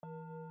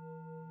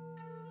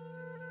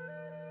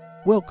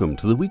Welcome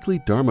to the weekly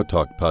Dharma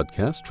Talk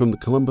podcast from the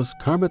Columbus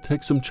Karma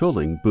Thegsum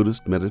Choling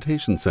Buddhist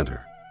Meditation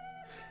Center.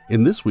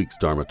 In this week's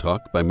Dharma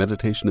Talk by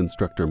meditation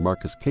instructor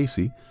Marcus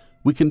Casey,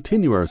 we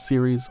continue our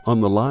series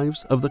on the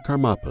lives of the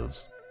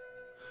Karmapas.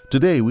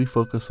 Today we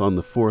focus on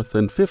the fourth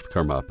and fifth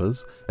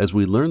Karmapas as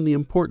we learn the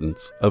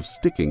importance of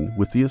sticking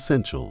with the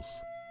essentials.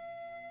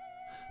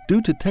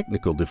 Due to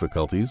technical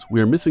difficulties,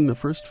 we are missing the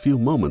first few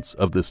moments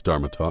of this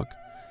Dharma Talk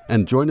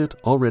and join it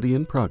already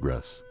in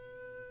progress.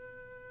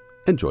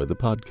 Enjoy the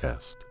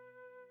podcast.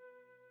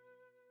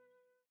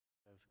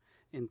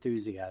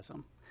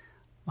 Enthusiasm.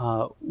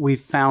 We've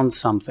found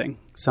something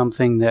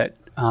that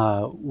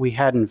we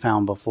hadn't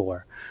found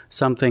before,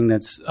 something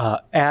that's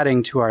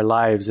adding to our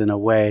lives in a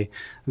way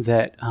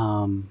that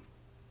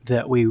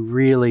that we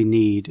really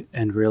need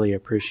and really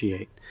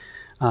appreciate.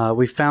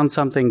 We found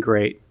something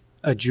great,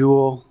 a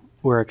jewel.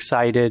 We're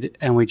excited,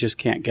 and we just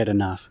can't get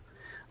enough.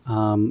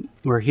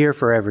 We're here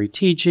for every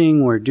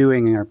teaching. We're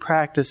doing our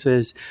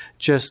practices,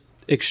 just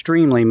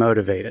extremely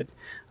motivated.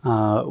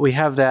 We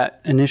have that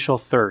initial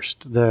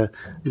thirst, the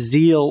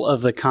zeal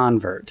of the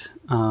convert.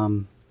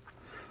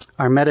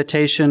 Our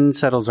meditation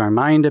settles our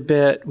mind a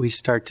bit. We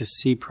start to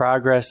see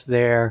progress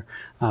there.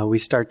 We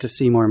start to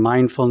see more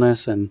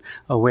mindfulness and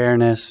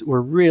awareness.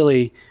 We're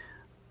really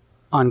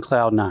on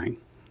cloud nine.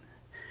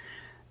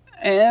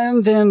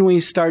 And then we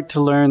start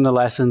to learn the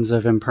lessons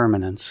of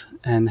impermanence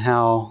and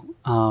how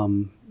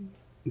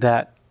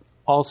that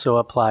also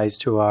applies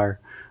to our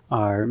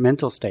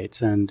mental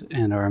states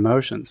and our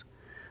emotions.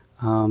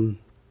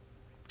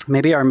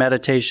 Maybe our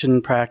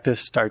meditation practice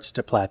starts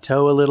to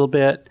plateau a little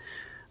bit.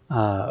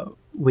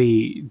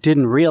 We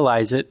didn't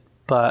realize it,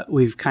 but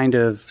we've kind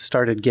of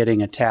started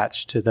getting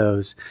attached to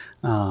those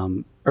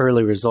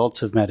early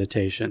results of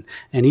meditation.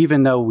 And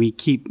even though we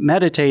keep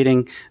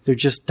meditating, there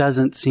just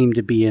doesn't seem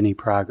to be any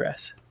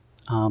progress.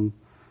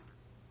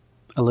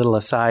 A little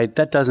aside,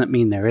 that doesn't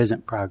mean there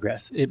isn't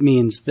progress. It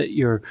means that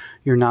you're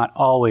not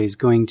always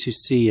going to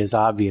see as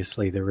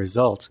obviously the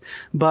results.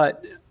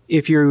 But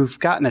if you've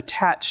gotten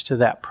attached to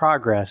that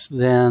progress,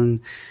 then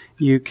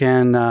you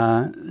can,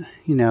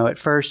 at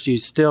first you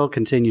still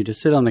continue to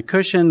sit on the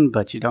cushion,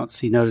 but you don't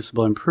see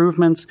noticeable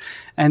improvements.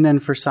 And then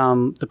for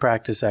some, the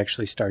practice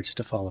actually starts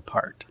to fall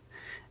apart.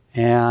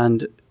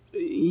 And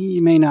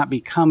you may not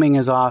be coming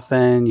as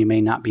often, you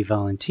may not be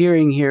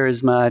volunteering here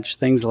as much,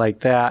 things like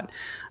that.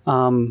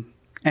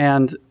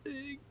 And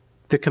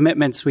the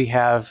commitments we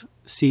have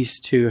cease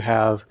to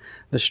have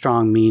the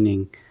strong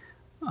meaning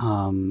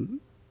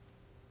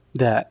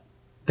that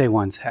they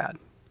once had.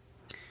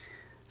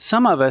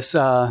 Some of us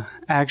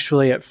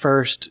actually at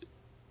first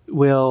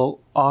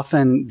will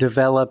often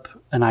develop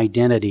an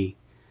identity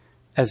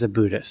as a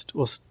Buddhist.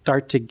 We'll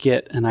start to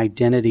get an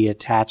identity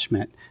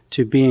attachment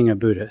to being a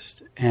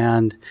Buddhist.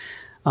 And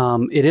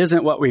it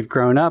isn't what we've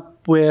grown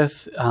up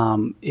with.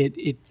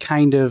 It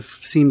kind of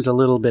seems a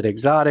little bit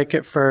exotic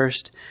at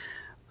first.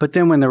 But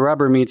then when the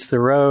rubber meets the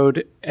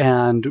road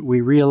and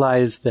we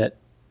realize that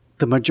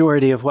the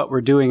majority of what we're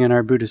doing in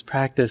our Buddhist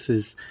practice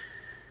is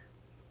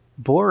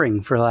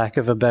boring, for lack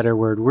of a better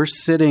word. We're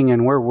sitting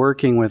and we're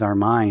working with our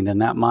mind,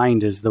 and that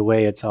mind is the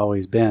way it's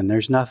always been.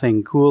 There's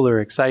nothing cool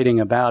or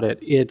exciting about it.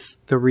 It's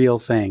the real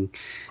thing.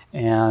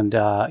 And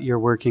you're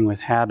working with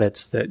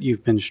habits that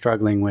you've been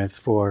struggling with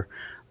for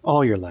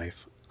all your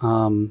life.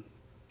 You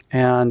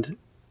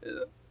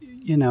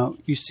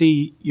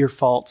see your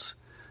faults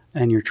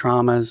and your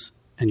traumas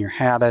and your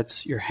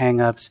habits, your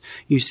hang-ups.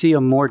 You see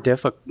them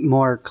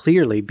more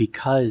clearly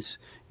because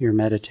you're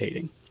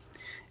meditating.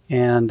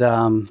 And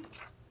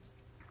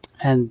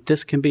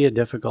this can be a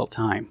difficult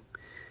time.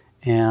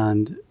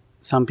 And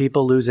some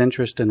people lose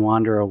interest and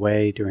wander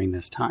away during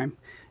this time.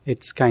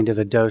 It's kind of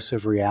a dose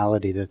of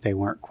reality that they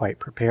weren't quite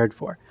prepared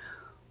for.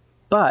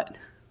 But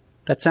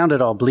that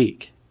sounded all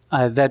bleak.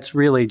 That's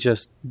really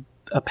just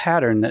a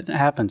pattern that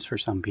happens for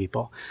some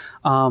people.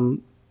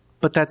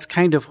 But that's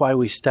kind of why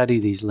we study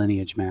these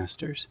lineage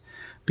masters.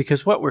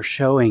 Because what we're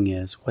showing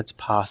is what's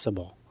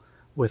possible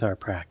with our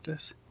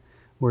practice.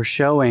 We're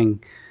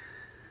showing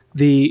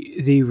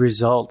the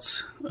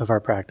results of our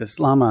practice.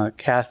 Lama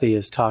Kathy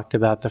has talked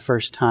about the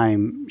first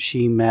time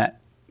she met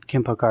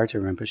Khenpo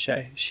Karthar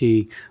Rinpoche.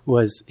 He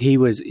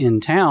was in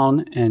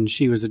town, and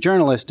she was a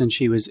journalist, and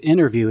she was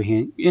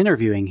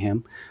interviewing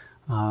him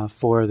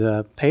for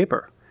the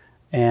paper.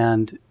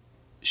 And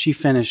she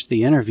finished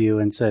the interview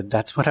and said,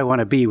 "That's what I want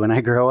to be when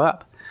I grow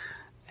up."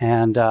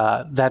 And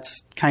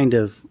that's kind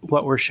of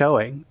what we're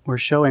showing. We're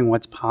showing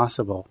what's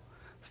possible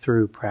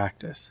through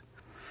practice.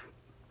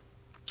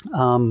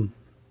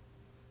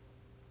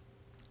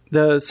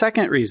 The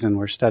second reason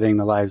we're studying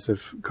the lives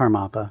of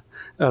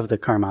the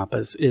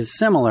Karmapas is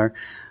similar,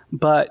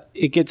 but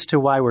it gets to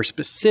why we're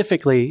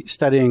specifically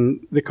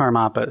studying the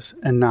Karmapas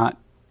and not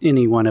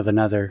any one of a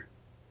number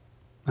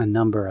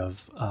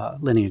of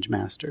lineage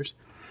masters.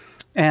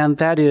 And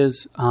that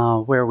is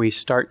where we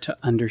start to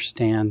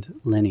understand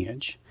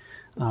lineage.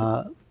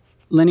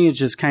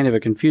 Lineage is kind of a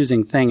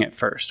confusing thing at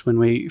first. When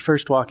we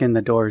first walk in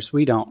the doors,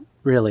 we don't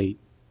really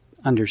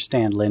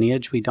understand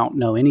lineage. We don't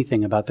know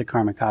anything about the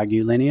Karma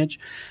Kagyu lineage,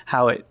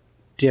 how it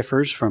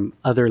differs from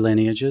other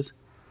lineages.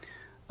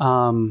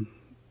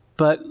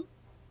 But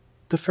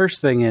the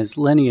first thing is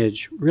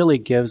lineage really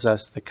gives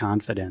us the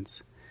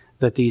confidence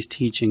that these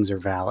teachings are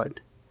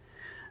valid.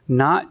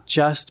 Not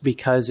just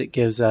because it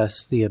gives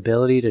us the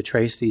ability to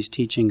trace these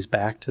teachings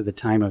back to the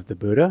time of the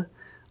Buddha,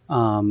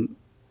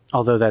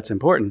 although that's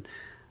important,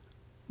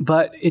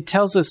 but it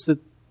tells us that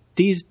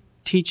these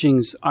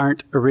teachings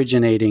aren't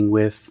originating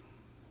with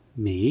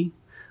me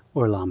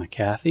or Lama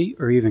Kathy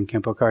or even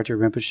Khenpo Karthar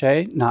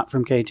Rinpoche, not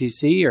from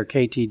KTC or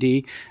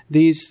KTD.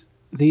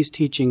 These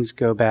teachings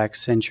go back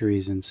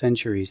centuries and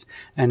centuries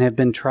and have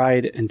been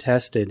tried and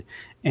tested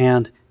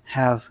and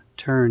have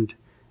turned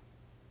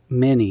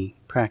many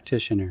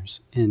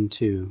practitioners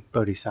into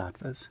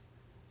bodhisattvas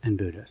and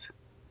Buddhas.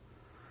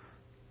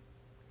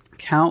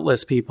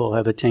 Countless people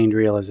have attained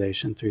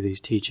realization through these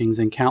teachings,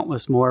 and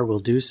countless more will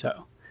do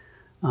so.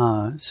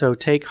 So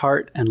take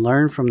heart and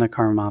learn from the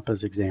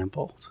Karmapa's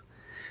examples.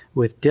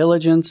 With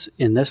diligence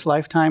in this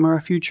lifetime or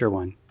a future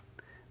one,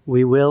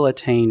 we will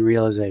attain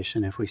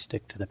realization if we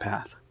stick to the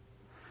path.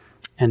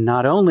 And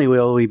not only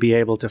will we be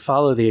able to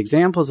follow the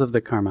examples of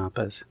the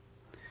Karmapas,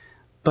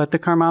 but the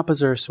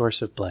Karmapas are a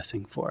source of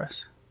blessing for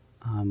us.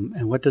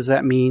 And what does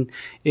that mean?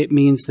 It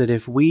means that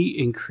if we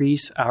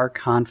increase our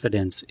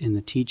confidence in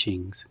the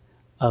teachings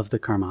of the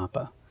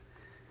Karmapa,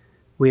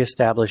 we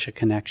establish a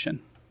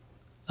connection,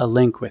 a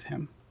link with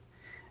him.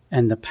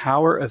 And the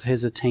power of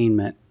his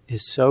attainment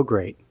is so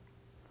great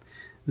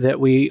that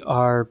we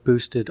are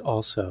boosted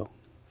also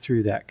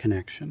through that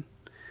connection.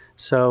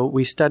 So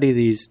we study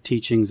these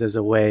teachings as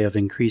a way of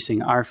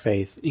increasing our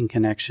faith in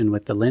connection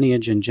with the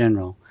lineage in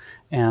general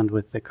and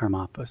with the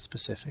Karmapa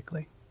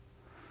specifically.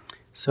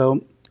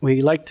 So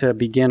we like to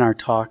begin our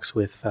talks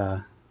with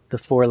the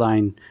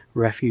 4-line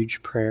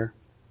refuge prayer,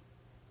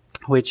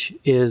 which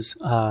is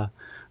a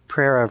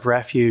prayer of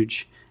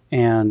refuge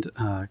and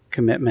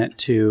commitment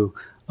to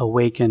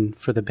awaken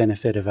for the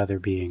benefit of other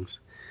beings.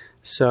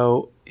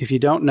 So if you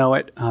don't know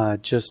it,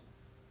 just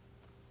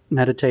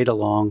meditate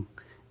along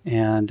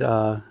and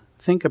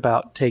think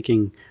about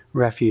taking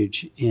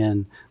refuge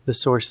in the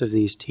source of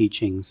these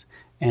teachings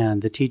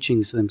and the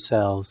teachings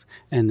themselves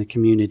and the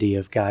community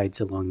of guides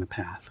along the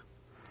path.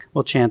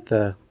 We'll chant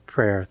the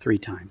prayer 3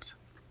 times.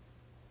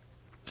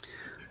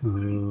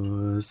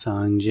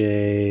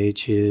 Sangye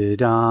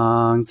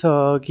chidang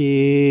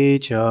tsoki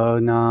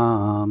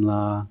chonam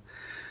la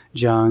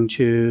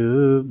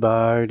Jangchu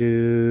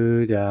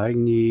bardu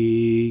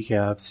dagni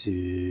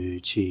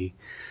kyapsuchi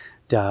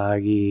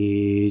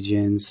Dagi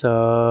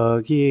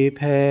jinsogi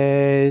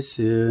pe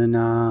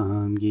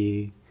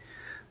sunamgi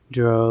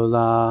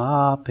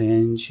Drola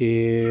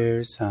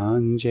penchir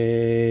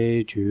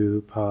sangje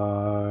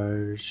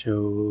druparsho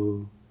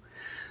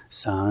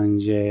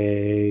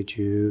Sangje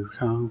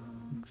drukang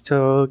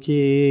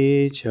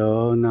toki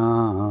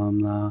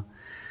chonamla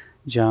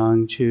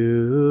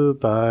Jangchu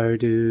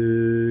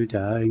bardu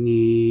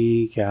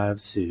dagni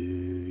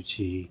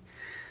kapsuchi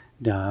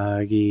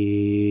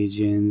Dagi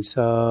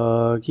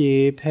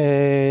jinsogi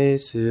pe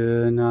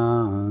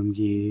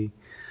sunamgi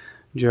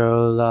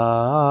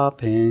Drola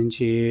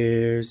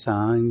penchir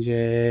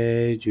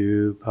sangje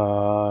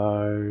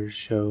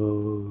druparsho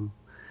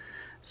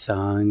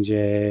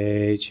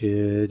Sangje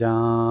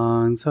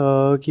chidang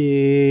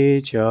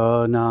tsoki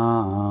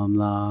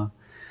chonamla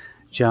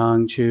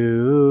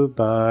Jangchu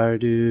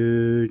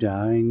bardu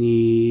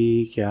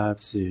dagni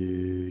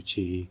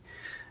kyapsuchi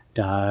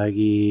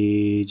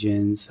Dagi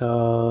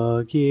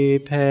jinsogi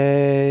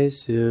pe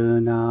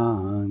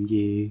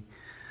sunamgi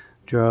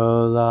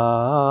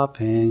Drola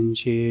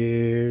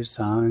penchir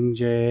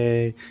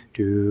sangje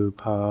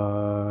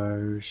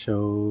druparsho.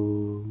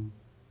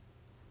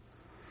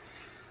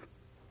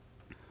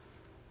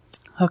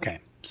 Okay,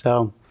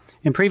 so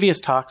in previous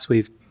talks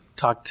we've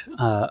talked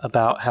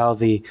about how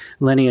the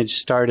lineage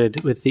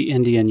started with the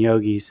Indian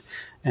yogis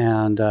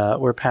and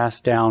were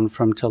passed down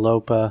from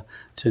Tilopa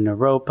to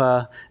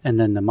Naropa, and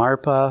then the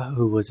Marpa,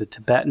 who was a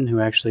Tibetan who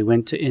actually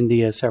went to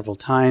India several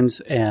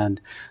times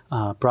and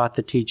brought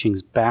the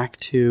teachings back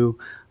to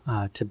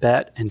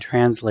Tibet and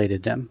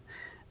translated them.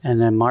 And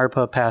then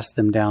Marpa passed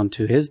them down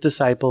to his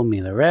disciple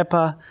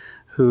Milarepa,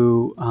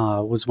 who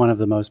was one of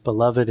the most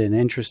beloved and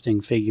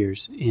interesting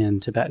figures in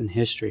Tibetan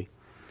history.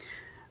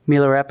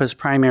 Milarepa's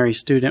primary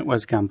student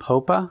was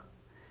Gampopa,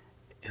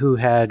 who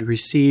had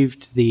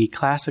received the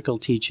classical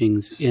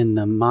teachings in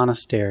the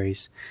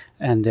monasteries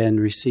and then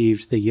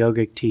received the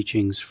yogic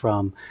teachings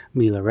from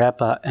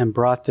Milarepa and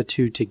brought the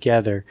two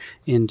together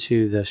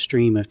into the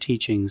stream of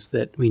teachings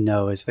that we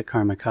know as the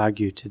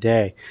Karmakagyu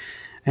today.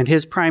 And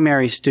his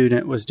primary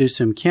student was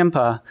Dusum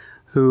Khenpa,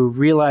 who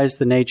realized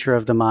the nature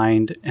of the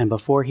mind and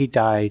before he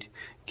died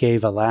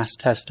gave a last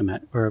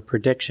testament or a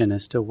prediction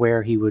as to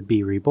where he would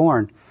be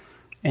reborn.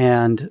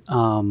 And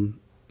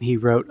he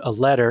wrote a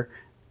letter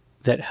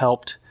that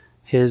helped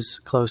his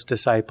close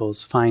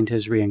disciples find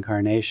his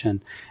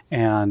reincarnation.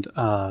 And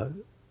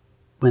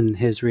when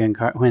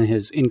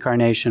his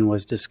incarnation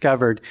was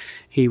discovered,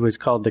 he was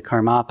called the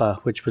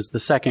Karmapa, which was the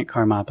second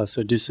Karmapa.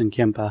 So Dusum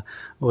Khenpa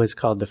was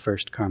called the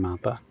first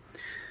Karmapa.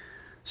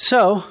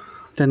 So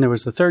Then there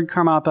was the third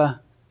Karmapa,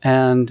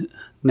 and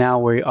now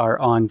we are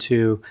on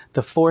to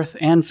the fourth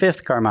and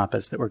fifth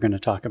Karmapas that we're going to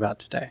talk about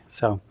today.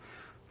 So,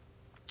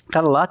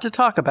 got a lot to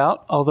talk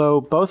about,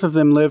 although both of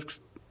them lived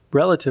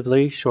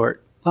relatively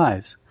short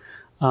lives.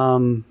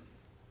 The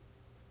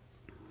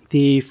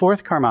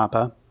fourth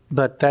Karmapa,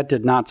 but that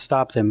did not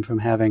stop them from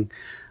having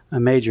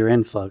a major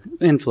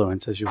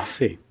influence, as you'll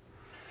see.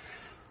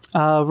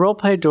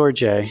 Rilpe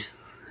Dorje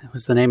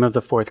was the name of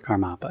the fourth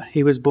Karmapa.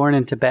 He was born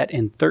in Tibet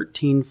in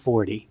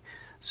 1340,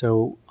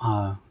 so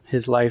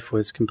his life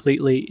was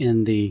completely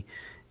in the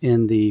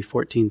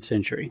 14th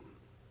century.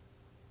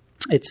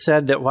 It's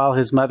said that while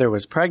his mother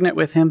was pregnant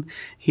with him,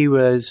 he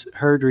was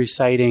heard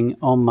reciting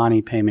Om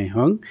Mani Padme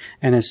Hung,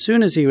 and as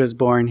soon as he was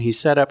born, he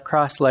sat up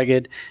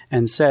cross-legged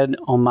and said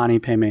Om Mani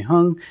Padme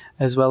Hung,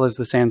 as well as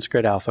the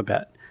Sanskrit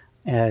alphabet,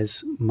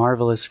 as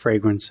marvelous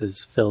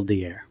fragrances filled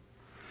the air.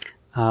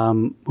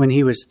 When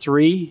he was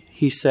 3,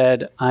 he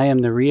said, "I am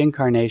the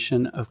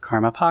reincarnation of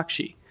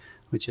Karmapakshi,"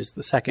 which is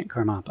the second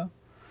Karmapa.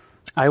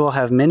 "I will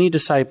have many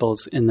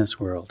disciples in this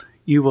world.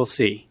 You will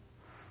see."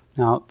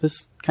 Now,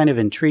 this kind of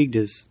intrigued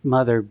his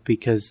mother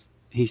because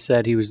he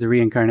said he was the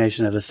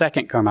reincarnation of the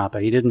second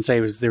Karmapa. He didn't say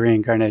he was the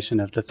reincarnation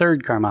of the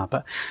third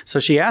Karmapa. So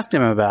she asked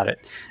him about it.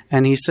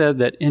 And he said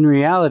that in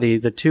reality,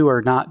 the two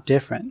are not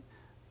different,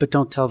 but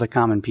don't tell the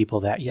common people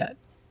that yet.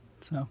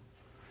 So,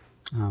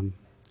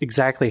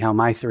 exactly how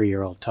my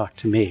 3-year-old talked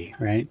to me,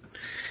 right?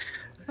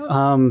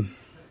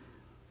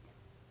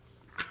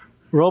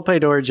 Rilpe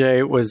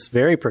Dorje was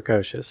very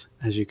precocious,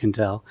 as you can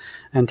tell,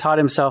 and taught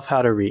himself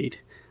how to read.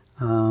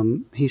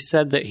 He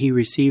said that he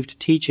received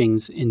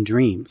teachings in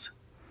dreams.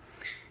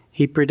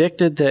 He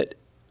predicted that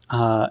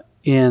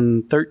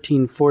in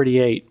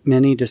 1348,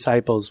 many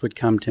disciples would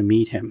come to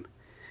meet him,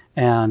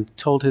 and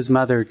told his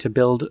mother to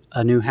build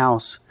a new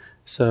house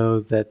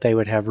so that they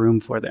would have room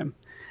for them.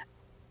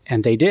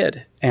 And they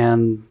did,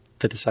 and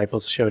the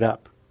disciples showed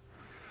up.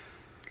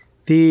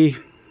 The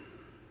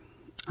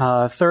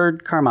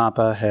third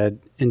Karmapa had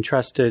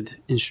entrusted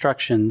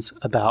instructions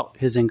about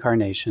his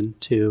incarnation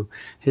to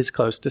his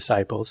close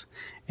disciples,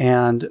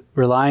 and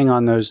relying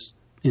on those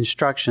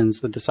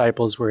instructions, the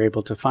disciples were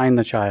able to find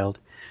the child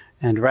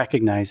and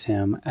recognize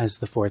him as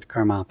the fourth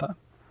Karmapa.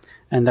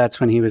 And that's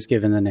when he was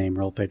given the name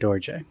Rilpe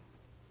Dorje.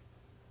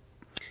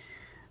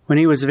 When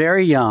he was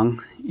very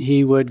young,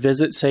 he would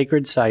visit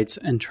sacred sites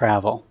and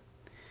travel.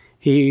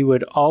 He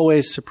would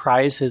always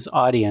surprise his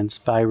audience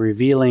by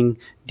revealing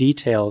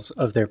details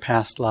of their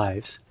past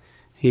lives.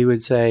 He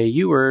would say,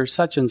 "You were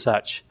such and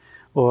such,"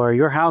 or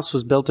 "Your house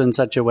was built in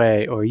such a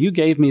way," or "You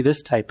gave me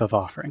this type of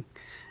offering,"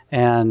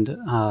 and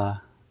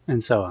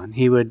so on.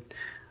 He would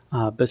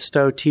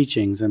bestow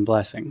teachings and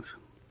blessings.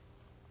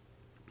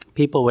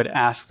 People would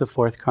ask the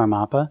fourth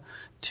Karmapa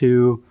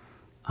to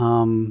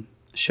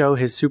show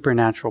his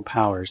supernatural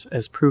powers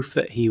as proof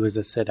that he was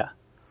a Siddha.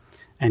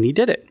 And he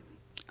did it.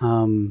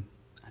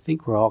 I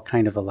think we're all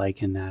kind of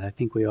alike in that. I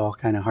think we all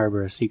kind of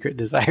harbor a secret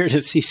desire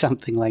to see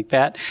something like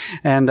that.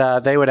 And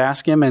they would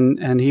ask him,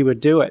 and he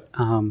would do it.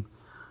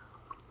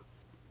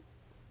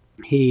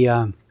 He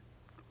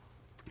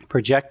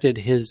projected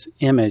his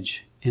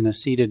image in a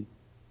seated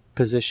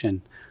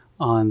position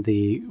on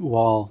the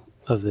wall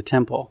of the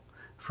temple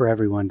for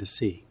everyone to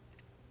see.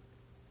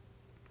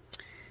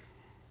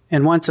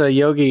 And once a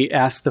yogi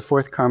asked the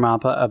fourth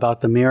Karmapa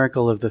about the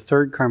miracle of the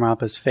third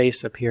Karmapa's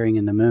face appearing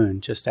in the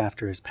moon just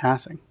after his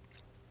passing.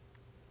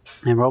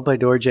 And Rilpe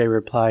Dorje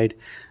replied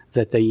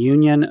that the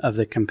union of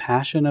the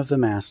compassion of the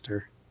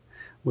Master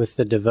with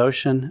the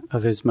devotion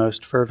of his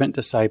most fervent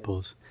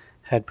disciples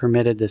had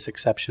permitted this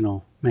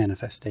exceptional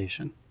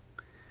manifestation.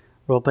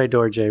 Rilpe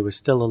Dorje was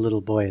still a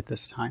little boy at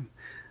this time.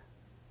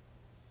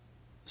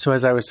 So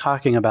as I was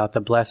talking about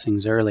the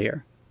blessings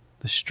earlier,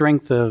 the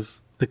strength of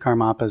the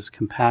Karmapa's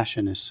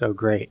compassion is so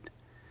great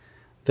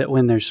that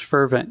when there's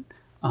fervent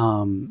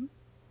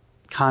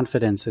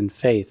confidence and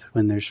faith,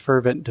 when there's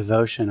fervent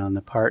devotion on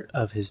the part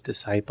of his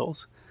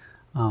disciples,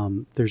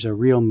 there's a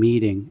real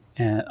meeting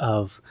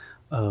of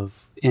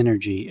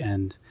energy,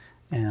 and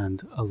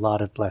a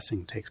lot of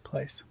blessing takes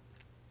place.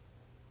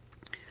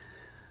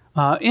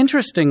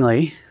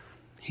 Interestingly,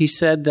 he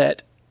said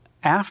that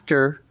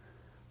after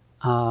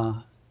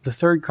the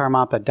third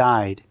Karmapa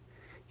died,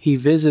 he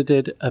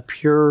visited a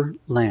pure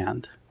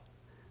land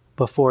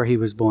before he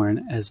was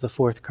born as the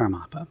fourth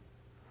Karmapa.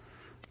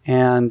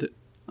 And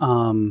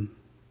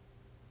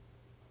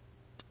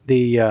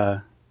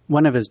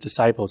one of his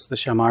disciples, the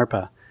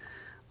Shamarpa,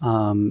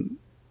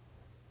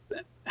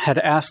 had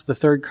asked the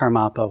third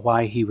Karmapa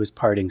why he was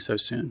parting so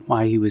soon,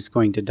 why he was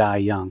going to die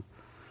young.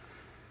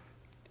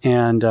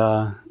 And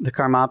the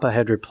Karmapa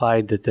had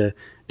replied that the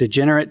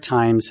degenerate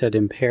times had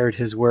impaired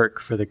his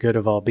work for the good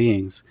of all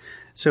beings,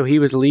 so he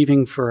was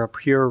leaving for a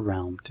pure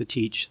realm to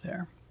teach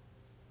there.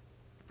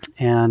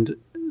 And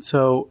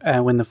so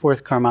when the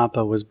fourth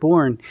Karmapa was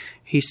born,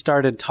 he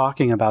started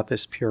talking about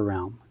this pure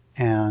realm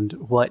and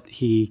what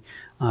he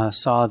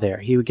saw there.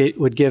 He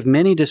would give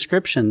many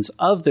descriptions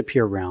of the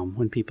pure realm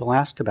when people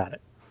asked about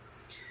it.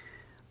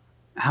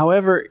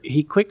 However,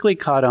 he quickly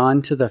caught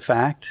on to the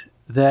fact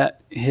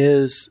that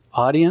his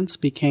audience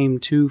became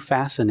too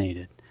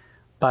fascinated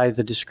by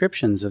the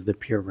descriptions of the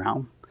pure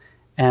realm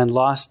and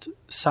lost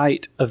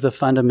sight of the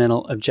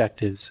fundamental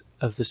objectives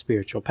of the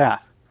spiritual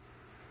path.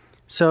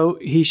 So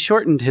he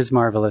shortened his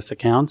marvelous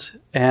accounts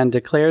and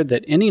declared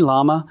that any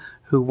Lama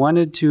who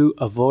wanted to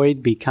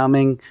avoid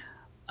becoming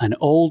an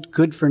old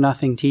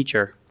good-for-nothing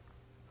teacher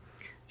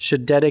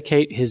should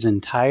dedicate his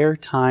entire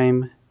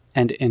time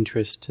and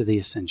interest to the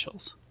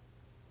essentials.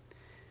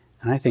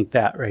 And I think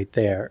that right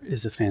there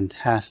is a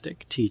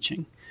fantastic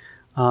teaching.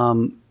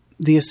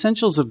 The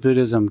essentials of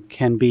Buddhism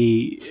can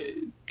be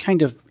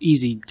kind of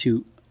easy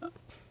to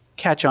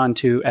catch on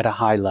to at a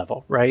high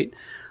level, right?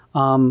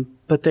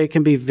 But they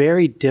can be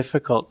very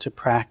difficult to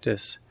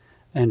practice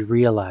and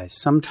realize.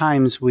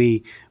 Sometimes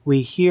we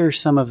hear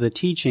some of the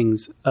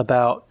teachings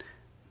about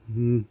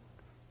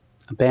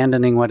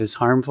abandoning what is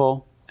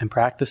harmful and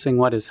practicing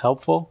what is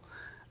helpful,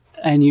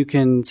 and you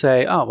can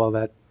say, "Oh, well,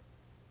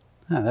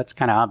 that's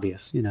kind of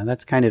obvious.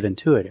 That's kind of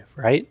intuitive,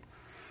 right?"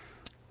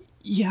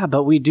 Yeah,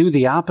 but we do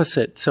the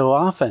opposite so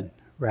often,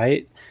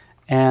 right?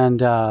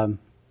 And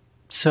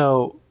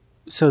so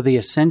the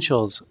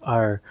essentials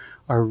are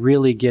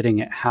really getting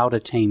at how to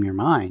tame your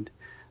mind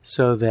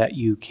so that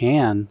you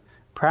can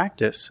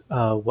practice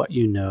what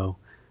you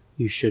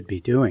should be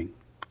doing.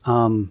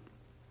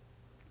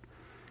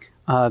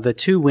 The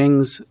two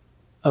wings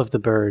of the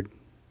bird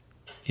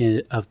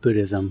of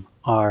Buddhism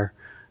are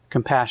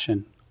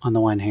compassion on the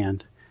one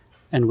hand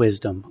and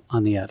wisdom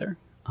on the other.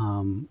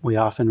 We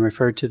often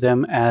refer to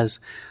them as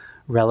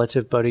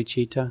relative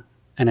bodhicitta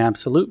and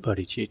absolute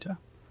bodhicitta.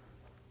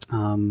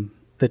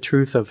 The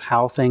truth of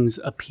how things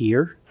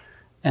appear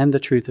and the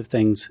truth of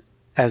things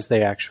as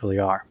they actually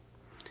are.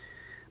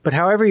 But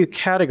however you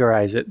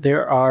categorize it,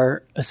 there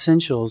are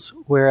essentials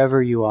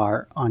wherever you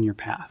are on your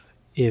path.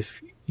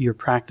 If you're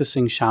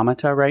practicing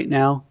shamatha right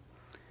now,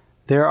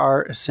 there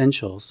are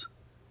essentials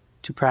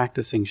to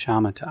practicing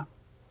shamatha.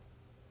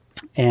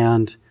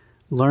 And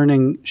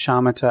learning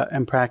shamatha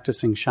and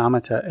practicing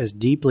shamatha as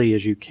deeply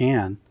as you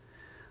can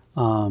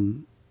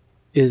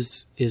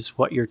is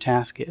what your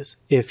task is.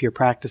 If you're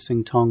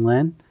practicing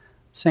Tonglen,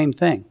 same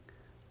thing.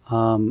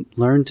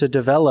 Learn to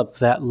develop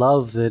that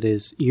love that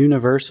is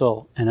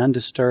universal and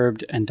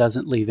undisturbed and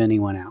doesn't leave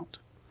anyone out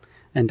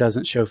and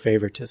doesn't show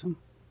favoritism.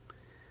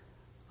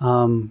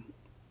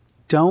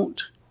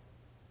 Don't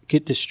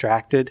get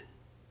distracted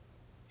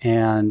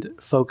and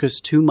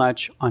focus too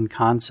much on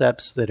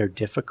concepts that are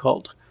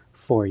difficult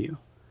for you.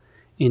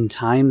 In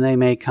time they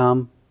may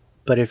come,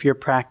 but if you're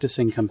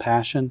practicing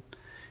compassion,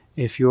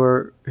 if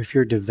you're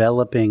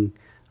developing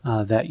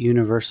that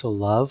universal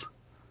love,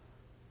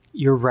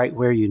 you're right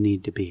where you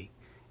need to be.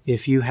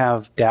 If you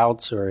have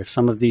doubts, or if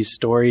some of these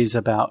stories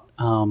about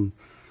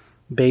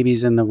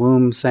babies in the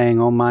womb saying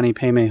Om Mani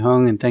Padme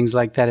Hung and things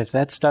like that, if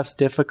that stuff's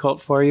difficult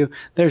for you,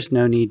 there's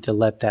no need to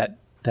let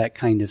that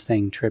kind of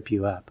thing trip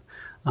you up.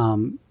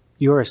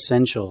 Your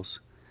essentials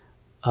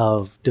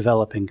of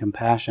developing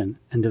compassion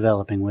and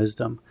developing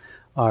wisdom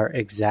are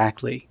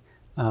exactly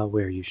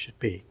where you should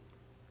be.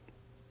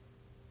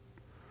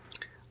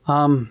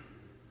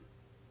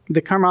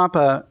 The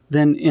Karmapa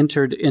then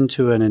entered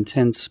into an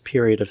intense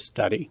period of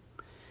study.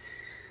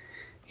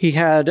 He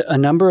had a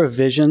number of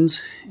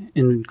visions,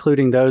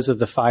 including those of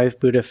the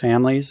 5 Buddha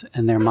families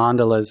and their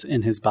mandalas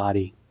in his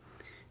body.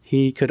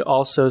 He could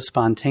also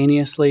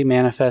spontaneously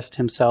manifest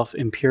himself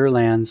in Pure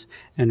Lands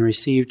and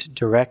received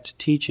direct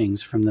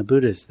teachings from the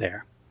Buddhas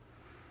there.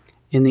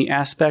 In the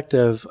aspect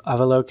of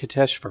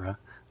Avalokiteshvara,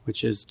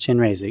 which is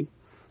Chenrezig,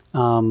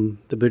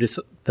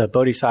 the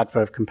Bodhisattva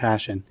of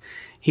compassion,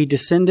 he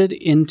descended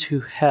into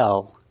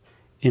hell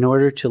in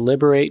order to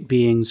liberate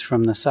beings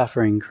from the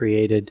suffering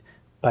created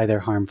by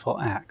their harmful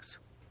acts.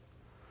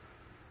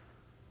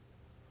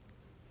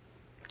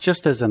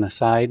 Just as an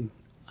aside,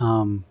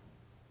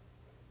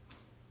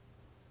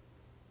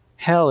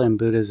 hell in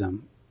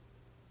Buddhism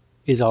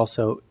is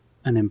also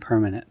an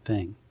impermanent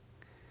thing.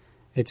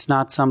 It's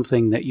not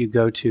something that you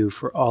go to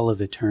for all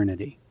of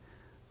eternity.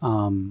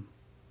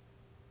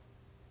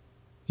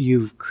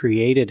 You've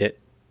created it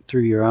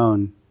through your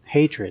own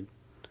hatred.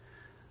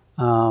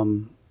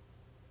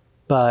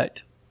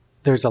 But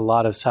there's a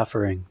lot of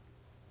suffering,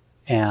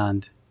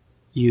 and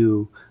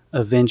you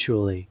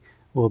eventually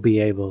will be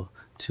able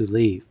to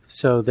leave.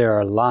 So there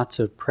are lots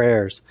of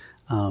prayers.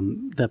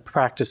 The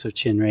practice of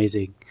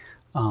Chenrezig,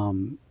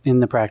 in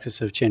the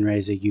practice of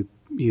Chenrezig,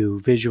 you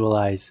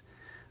visualize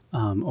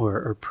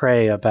or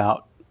pray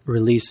about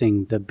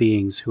releasing the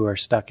beings who are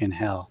stuck in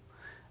hell,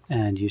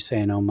 and you say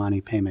an Om Mani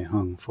Padme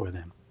Hung for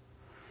them.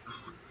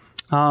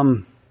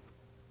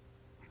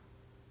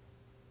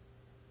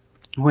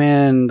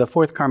 When the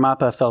 4th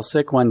Karmapa fell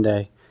sick one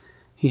day,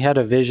 he had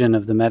a vision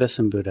of the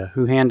medicine Buddha,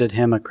 who handed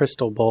him a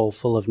crystal bowl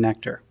full of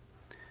nectar,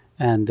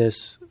 and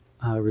this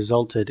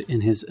resulted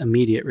in his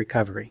immediate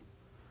recovery.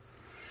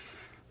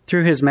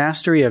 Through his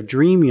mastery of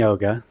dream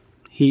yoga,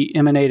 he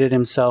emanated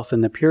himself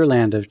in the Pure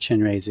Land of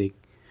Chenrezig,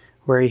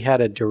 where he had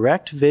a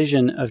direct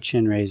vision of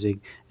Chenrezig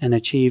and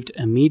achieved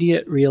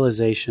immediate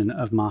realization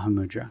of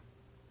Mahamudra.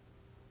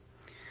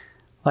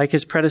 Like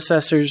his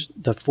predecessors,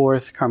 the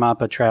fourth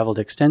Karmapa traveled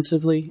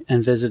extensively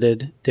and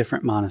visited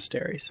different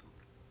monasteries.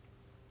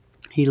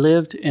 He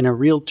lived in a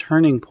real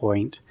turning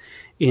point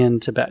in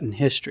Tibetan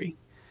history.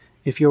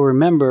 If you'll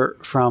remember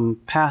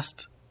from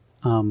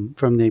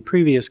the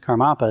previous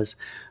Karmapas,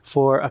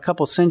 for a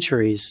couple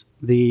centuries,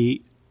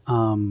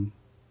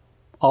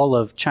 all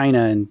of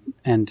China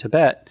and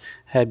Tibet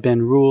had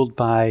been ruled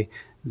by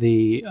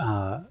the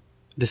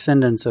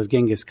descendants of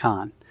Genghis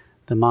Khan,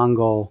 the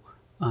Mongol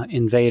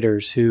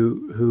invaders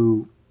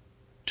who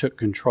took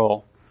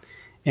control.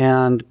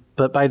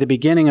 But by the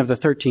beginning of the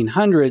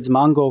 1300s,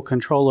 Mongol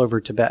control over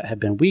Tibet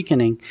had been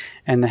weakening,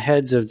 and the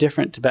heads of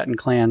different Tibetan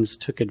clans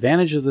took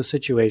advantage of the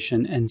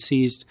situation and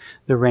seized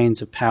the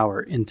reins of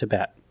power in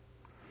Tibet.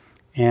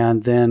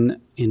 And then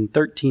in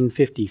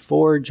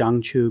 1354,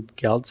 Jangchub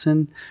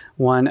Gyaltsen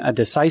won a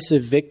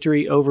decisive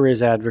victory over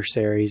his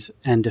adversaries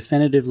and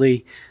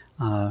definitively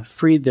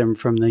freed them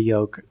from the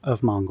yoke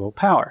of Mongol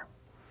power.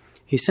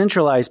 He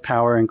centralized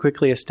power and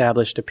quickly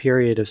established a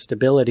period of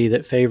stability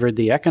that favored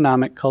the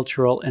economic,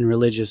 cultural, and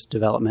religious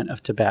development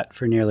of Tibet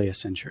for nearly a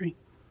century.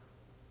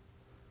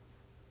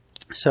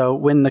 So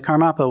when the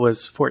Karmapa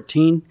was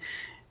 14,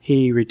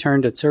 he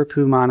returned to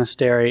Tsurphu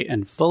Monastery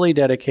and fully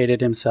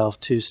dedicated himself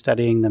to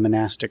studying the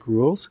monastic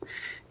rules.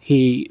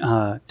 He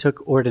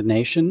took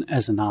ordination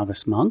as a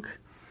novice monk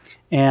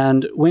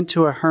and went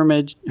to a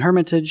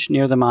hermitage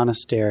near the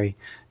monastery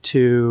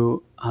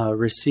to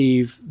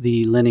receive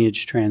the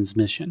lineage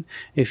transmission.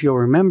 If you'll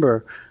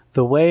remember,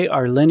 the way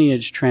our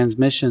lineage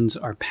transmissions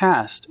are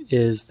passed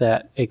is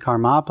that a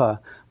Karmapa,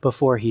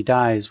 before he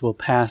dies, will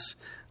pass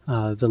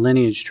the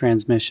lineage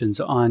transmissions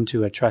on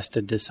to a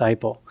trusted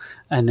disciple,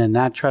 and then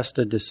that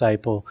trusted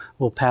disciple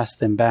will pass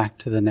them back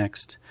to the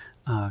next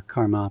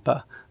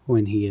Karmapa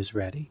when he is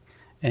ready.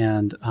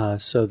 And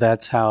so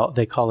that's how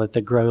they call it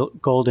the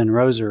golden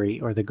rosary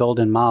or the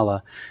golden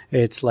mala.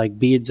 It's like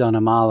beads on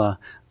a mala.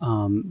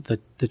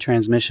 The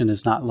transmission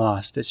is not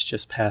lost. It's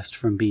just passed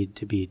from bead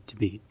to bead to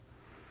bead.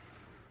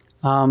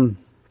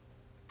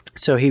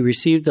 So he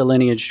received the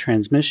lineage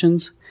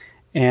transmissions,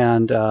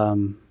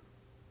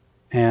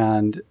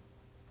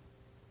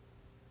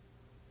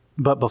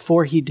 but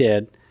before he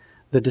did,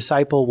 the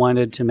disciple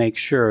wanted to make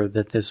sure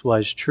that this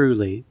was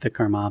truly the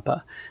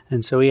Karmapa.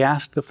 And so he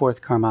asked the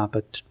fourth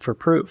Karmapa for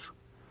proof.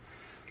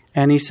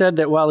 And he said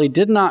that while he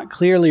did not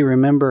clearly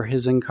remember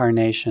his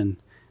incarnation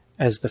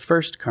as the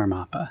first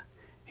Karmapa,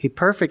 he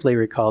perfectly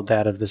recalled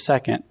that of the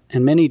second,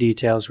 and many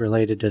details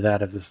related to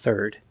that of the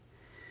third.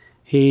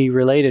 He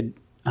related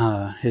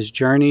his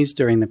journeys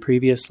during the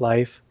previous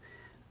life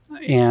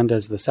and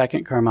as the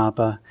second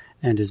Karmapa,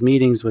 and his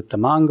meetings with the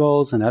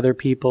Mongols and other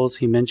peoples.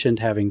 He mentioned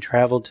having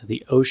traveled to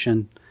the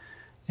ocean,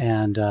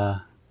 and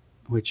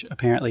which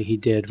apparently he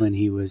did when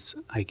he was,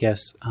 I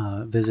guess,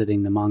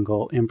 visiting the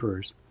Mongol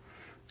emperors.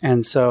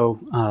 And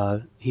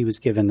so he was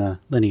given the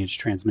lineage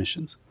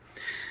transmissions.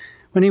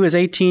 When he was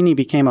 18, he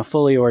became a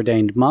fully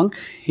ordained monk.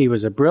 He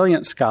was a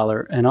brilliant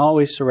scholar and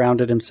always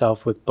surrounded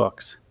himself with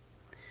books.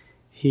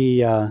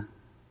 He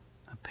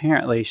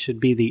apparently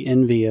should be the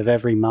envy of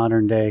every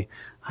modern-day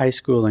high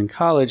school and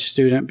college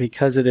student,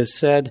 because it is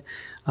said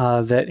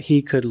that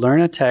he could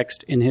learn a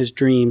text in his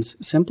dreams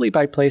simply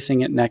by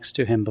placing it next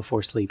to him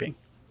before sleeping.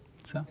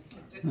 So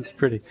that's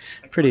pretty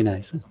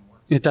nice.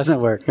 It doesn't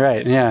work,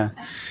 right? Yeah.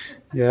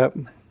 Yep.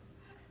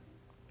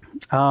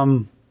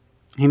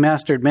 He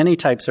mastered many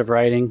types of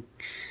writing.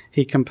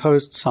 He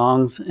composed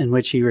songs in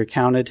which he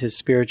recounted his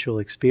spiritual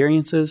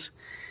experiences.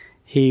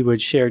 He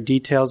would share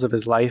details of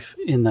his life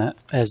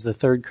as the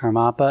third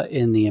Karmapa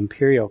in the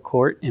imperial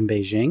court in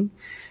Beijing.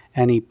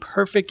 And he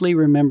perfectly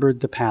remembered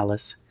the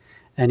palace,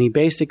 and he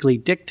basically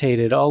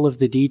dictated all of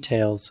the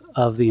details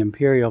of the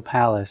imperial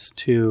palace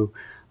to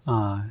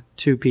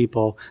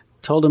people,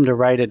 told them to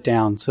write it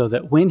down so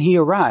that when he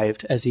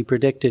arrived, as he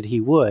predicted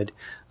he would,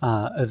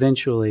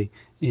 eventually,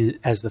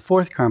 as the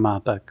fourth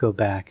Karmapa, go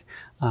back,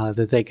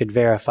 that they could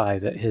verify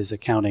that his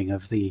accounting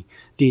of the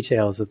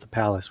details of the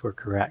palace were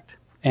correct.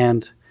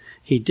 And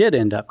he did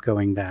end up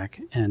going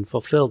back and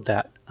fulfilled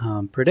that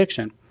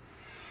prediction.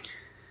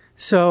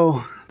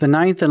 So the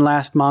ninth and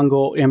last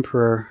Mongol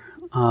emperor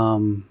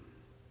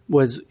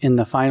was in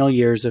the final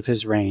years of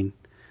his reign.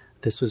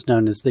 This was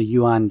known as the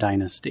Yuan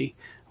dynasty,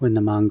 when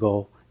the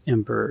Mongol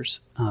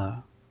emperors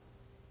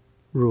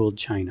ruled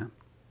China.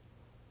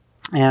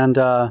 And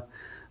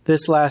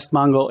this last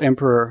Mongol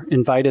emperor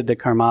invited the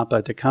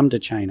Karmapa to come to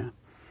China.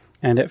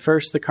 And at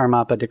first the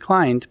Karmapa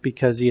declined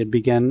because he had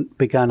begun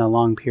a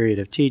long period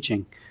of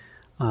teaching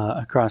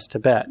across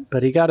Tibet.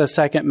 But he got a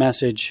second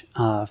message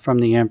from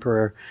the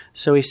emperor,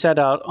 so he set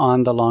out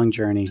on the long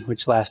journey,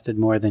 which lasted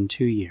more than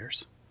 2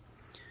 years.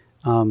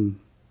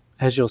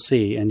 As you'll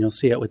see, and you'll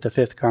see it with the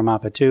fifth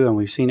Karmapa too, and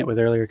we've seen it with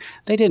earlier,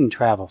 they didn't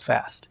travel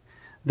fast.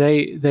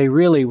 They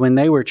really, when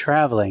they were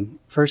traveling,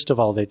 first of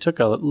all, they took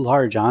a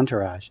large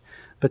entourage,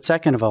 but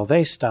second of all,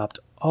 they stopped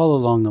all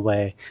along the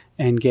way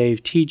and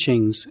gave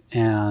teachings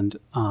and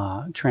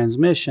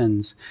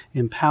transmissions,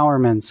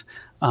 empowerments.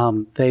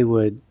 They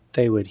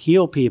would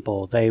heal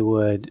people. They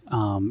would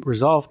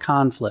resolve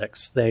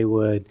conflicts. They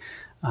would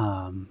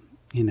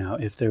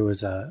If there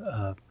was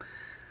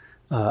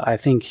I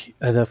think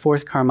the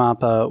fourth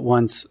Karmapa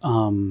once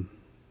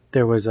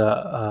there was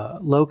a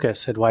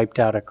locust had wiped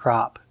out a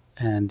crop,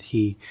 and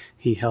he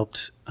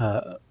helped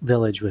a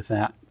village with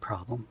that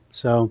problem.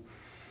 So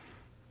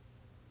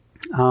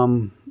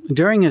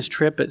during his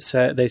trip,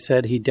 they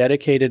said he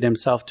dedicated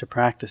himself to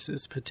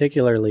practices,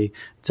 particularly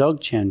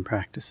Dzogchen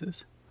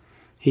practices.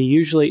 He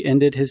usually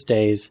ended his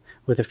days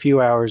with a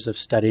few hours of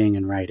studying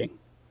and writing.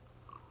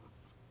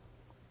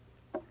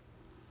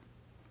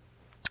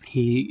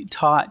 He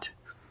taught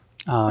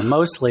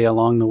mostly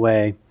along the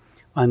way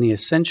on the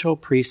essential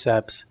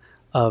precepts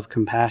of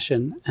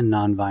compassion and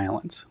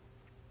nonviolence.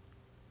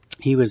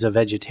 He was a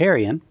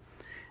vegetarian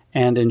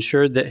and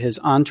ensured that his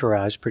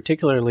entourage,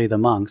 particularly the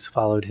monks,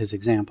 followed his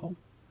example.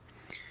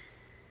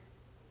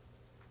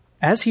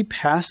 As he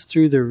passed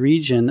through the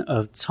region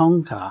of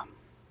Tsongkha,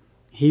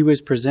 he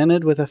was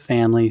presented with a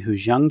family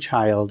whose young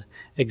child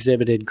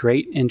exhibited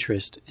great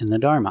interest in the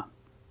Dharma.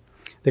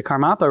 The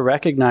Karmapa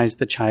recognized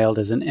the child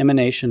as an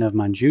emanation of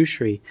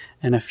Manjushri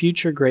and a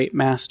future great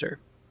master.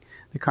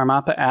 The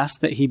Karmapa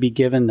asked that he be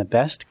given the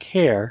best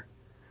care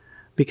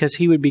because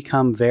he would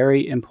become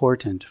very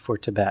important for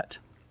Tibet.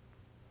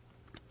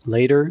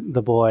 Later,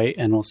 the boy,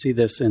 and we'll see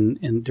this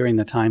during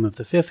the time of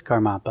the fifth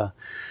Karmapa,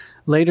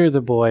 later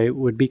the boy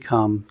would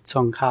become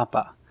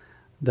Tsongkhapa,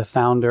 the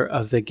founder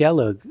of the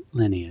Gelug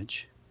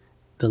lineage,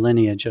 the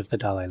lineage of the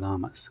Dalai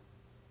Lamas.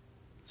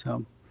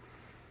 So,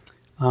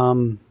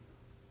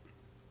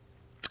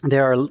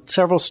 there are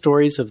several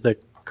stories of the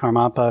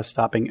Karmapa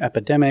stopping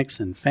epidemics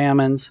and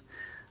famines.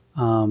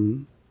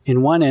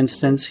 In one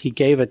instance, he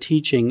gave a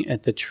teaching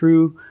at the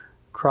true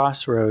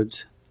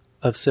crossroads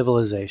of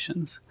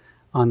civilizations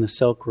on the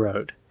Silk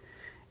Road.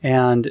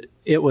 And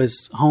it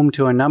was home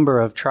to a number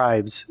of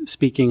tribes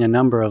speaking a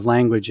number of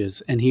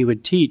languages. And he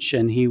would teach,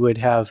 and he would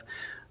have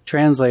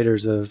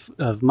translators of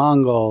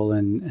Mongol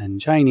and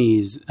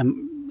Chinese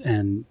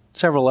and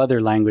several other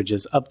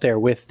languages up there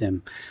with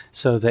them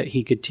so that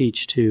he could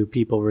teach to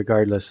people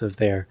regardless of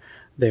their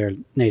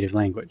native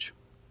language.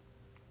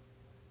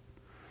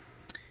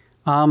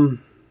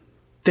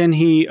 Then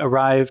he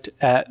arrived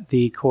at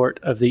the court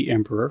of the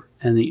emperor,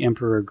 and the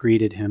emperor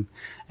greeted him,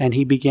 and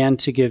he began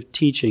to give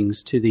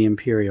teachings to the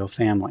imperial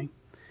family.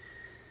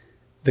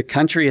 The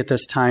country at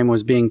this time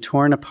was being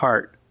torn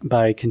apart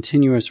by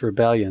continuous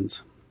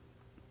rebellions.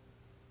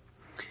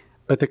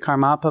 But the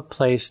Karmapa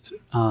placed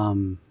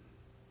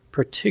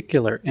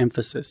particular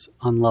emphasis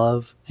on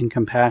love and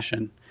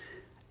compassion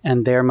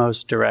and their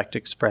most direct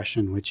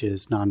expression, which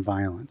is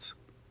nonviolence.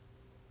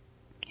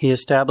 He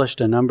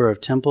established a number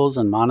of temples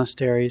and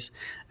monasteries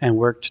and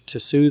worked to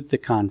soothe the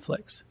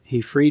conflicts.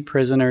 He freed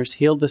prisoners,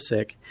 healed the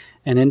sick,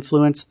 and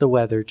influenced the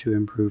weather to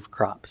improve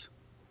crops.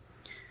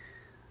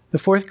 The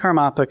fourth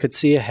Karmapa could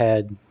see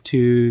ahead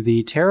to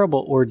the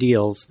terrible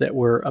ordeals that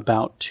were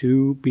about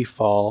to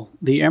befall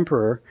the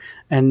emperor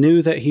and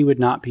knew that he would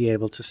not be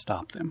able to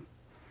stop them.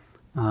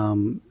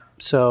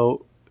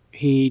 So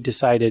he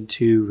decided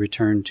to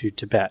return to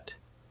Tibet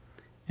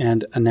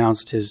and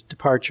announced his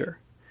departure.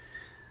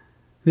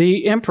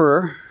 The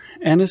emperor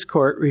and his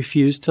court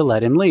refused to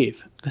let him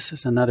leave. This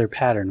is another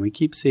pattern. We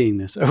keep seeing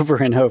this over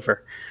and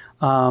over.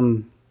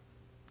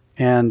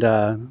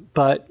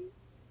 But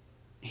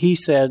he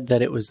said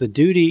that it was the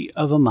duty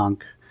of a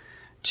monk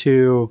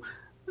to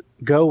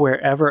go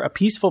wherever a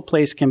peaceful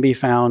place can be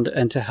found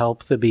and to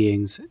help the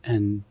beings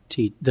and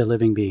the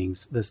living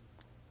beings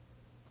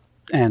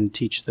and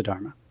teach the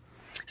Dharma.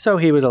 So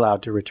he was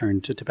allowed to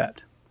return to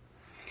Tibet.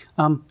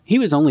 He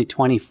was only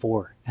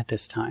 24 at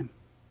this time.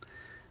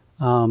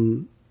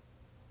 And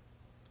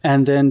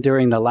then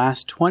during the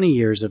last 20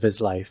 years of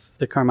his life,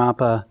 the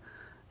Karmapa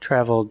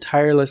traveled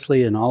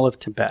tirelessly in all of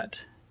Tibet.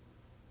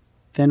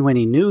 Then when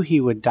he knew he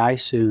would die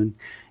soon,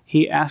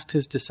 he asked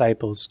his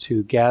disciples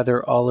to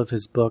gather all of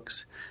his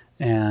books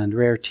and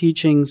rare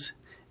teachings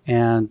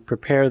and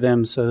prepare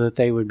them so that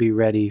they would be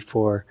ready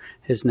for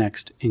his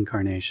next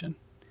incarnation.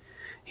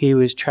 He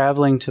was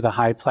traveling to the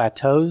high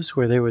plateaus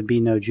where there would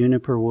be no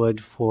juniper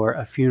wood for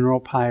a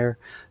funeral pyre,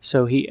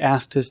 so he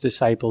asked his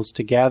disciples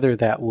to gather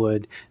that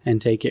wood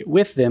and take it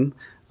with them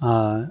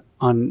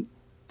on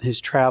his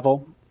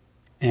travel,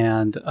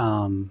 and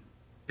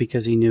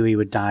because he knew he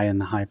would die in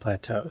the high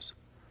plateaus.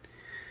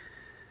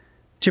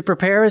 To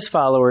prepare his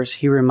followers,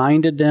 he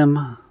reminded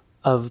them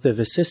of the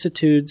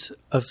vicissitudes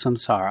of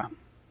samsara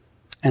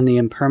and the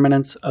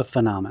impermanence of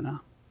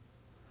phenomena.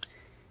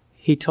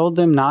 He told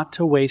them not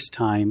to waste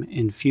time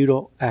in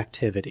futile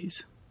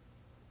activities.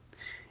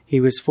 He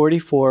was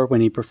 44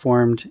 when he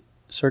performed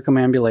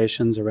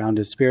circumambulations around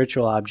his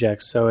spiritual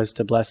objects so as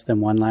to bless them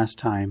one last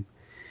time.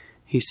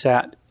 He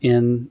sat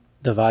in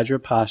the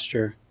Vajra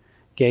posture,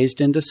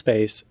 gazed into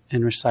space,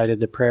 and recited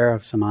the prayer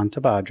of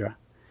Samantabhadra.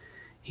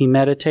 He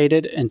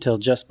meditated until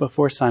just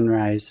before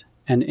sunrise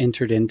and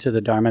entered into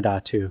the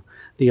Dharmadhatu,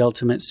 the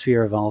ultimate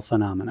sphere of all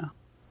phenomena.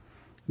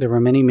 There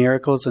were many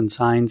miracles and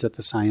signs at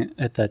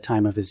the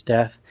time of his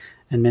death,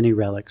 and many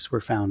relics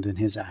were found in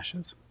his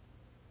ashes.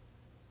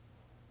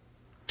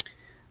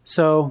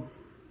 So,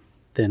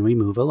 Then we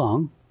move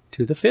along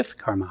to the fifth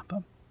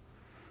Karmapa,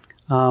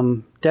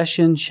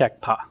 Deshin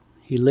Shekpa.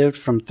 He lived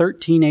from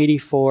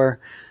 1384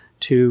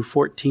 to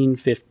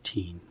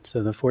 1415,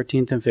 so the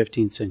 14th and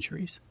 15th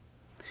centuries.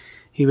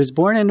 He was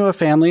born into a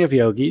family of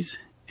yogis,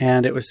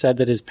 and it was said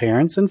that his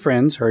parents and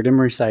friends heard him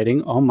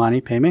reciting Om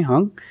Mani Padme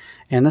Hum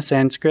and the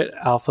Sanskrit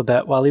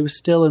alphabet while he was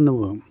still in the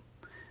womb.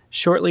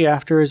 Shortly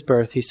after his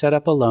birth, he sat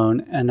up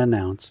alone and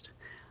announced,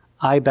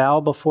 "I bow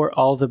before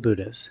all the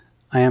Buddhas.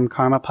 I am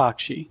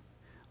Karmapakshi,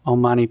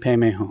 Om Mani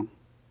Padme Hum."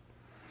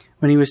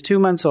 When he was 2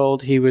 months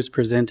old, he was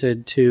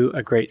presented to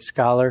a great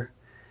scholar,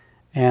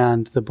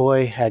 and the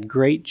boy had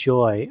great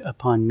joy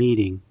upon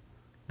meeting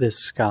this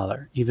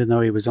scholar. Even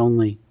though he was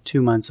only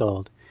 2 months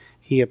old,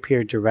 he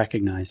appeared to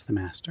recognize the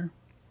master.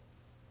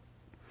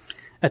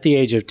 At the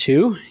age of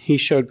 2, he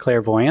showed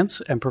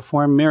clairvoyance and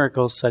performed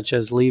miracles such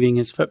as leaving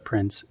his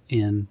footprints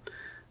in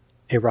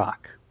a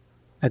rock.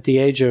 At the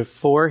age of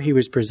 4, he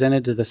was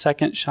presented to the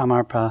second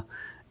Shamarpa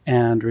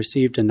and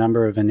received a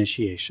number of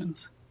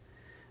initiations.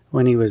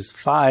 When he was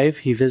 5,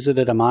 he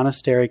visited a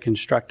monastery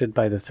constructed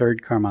by the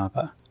third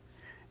Karmapa.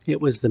 It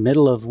was the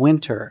middle of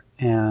winter,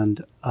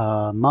 and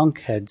a monk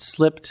had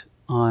slipped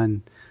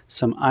on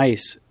some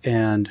ice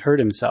and hurt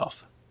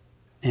himself.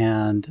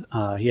 And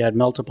he had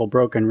multiple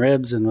broken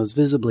ribs and was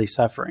visibly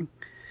suffering.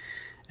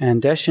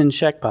 And Deshin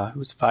Shekpa, who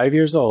was 5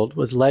 years old,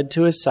 was led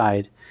to his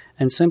side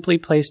and simply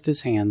placed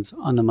his hands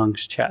on the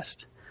monk's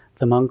chest.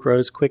 The monk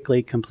rose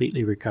quickly,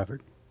 completely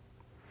recovered.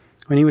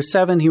 When he was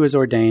 7, he was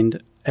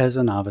ordained as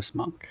a novice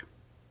monk.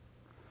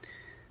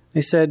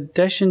 They said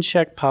Deshin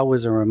Shekpa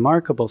was a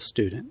remarkable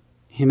student.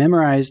 He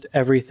memorized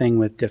everything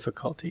without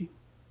difficulty.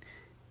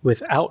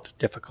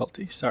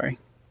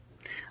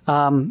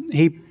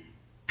 He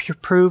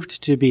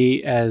proved to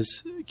be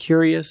as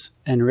curious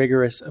and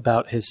rigorous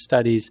about his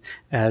studies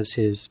as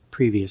his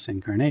previous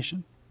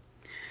incarnation.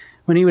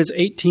 When he was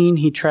 18,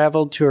 he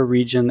traveled to a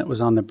region that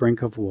was on the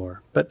brink of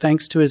war, but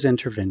thanks to his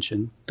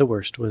intervention, the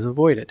worst was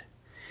avoided.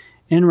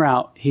 En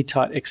route, he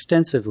taught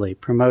extensively,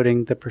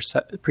 promoting the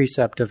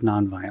precept of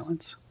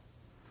nonviolence.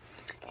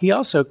 He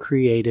also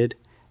created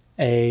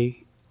a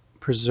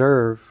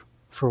preserve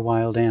for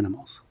wild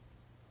animals,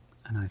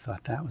 and I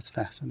thought that was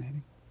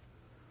fascinating.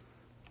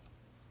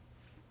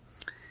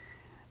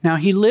 Now,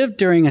 he lived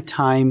during a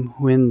time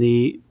when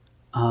the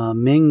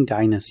Ming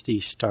dynasty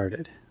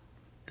started.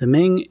 The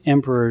Ming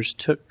emperors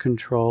took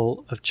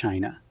control of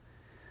China.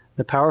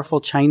 The powerful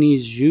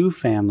Chinese Zhou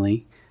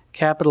family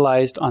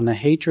capitalized on the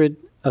hatred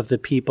of the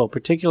people,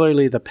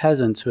 particularly the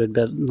peasants who had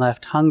been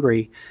left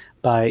hungry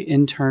by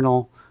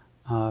internal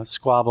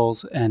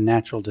squabbles and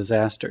natural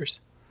disasters.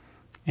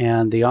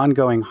 And the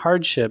ongoing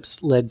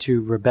hardships led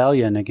to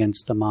rebellion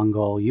against the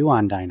Mongol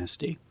Yuan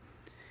dynasty.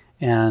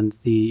 And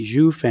the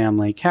Zhou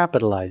family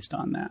capitalized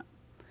on that.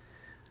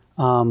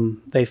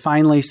 They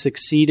finally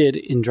succeeded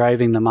in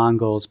driving the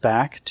Mongols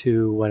back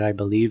to what I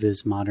believe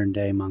is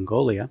modern-day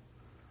Mongolia.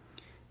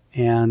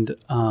 And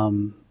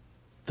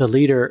the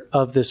leader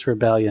of this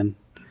rebellion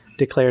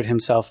declared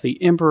himself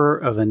the emperor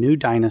of a new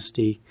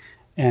dynasty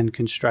and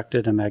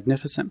constructed a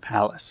magnificent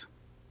palace.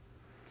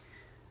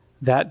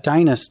 That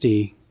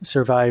dynasty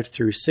survived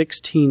through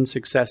 16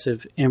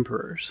 successive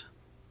emperors.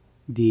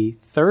 The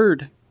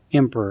third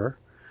emperor,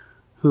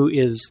 who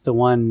is the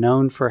one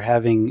known for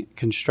having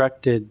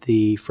constructed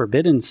the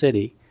Forbidden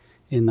City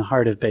in the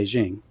heart of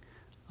Beijing,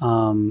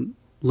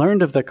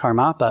 learned of the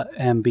Karmapa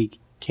and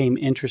became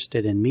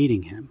interested in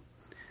meeting him.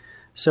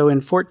 So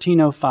in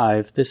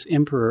 1405, this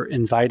emperor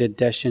invited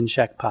Deshin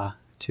Shekpa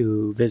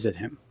to visit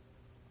him.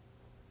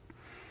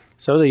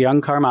 So the young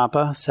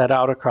Karmapa set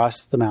out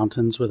across the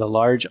mountains with a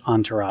large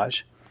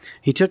entourage.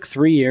 He took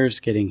 3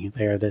 years getting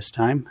there this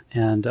time,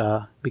 and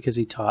because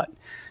he taught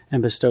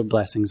and bestowed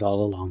blessings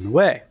all along the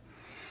way.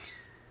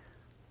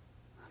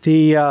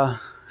 The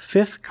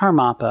fifth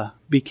Karmapa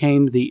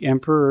became the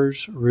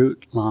emperor's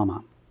root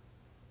lama.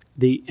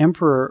 The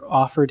emperor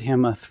offered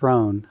him a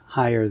throne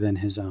higher than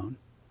his own.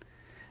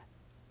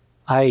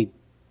 A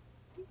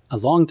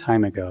long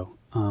time ago,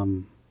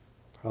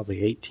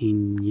 probably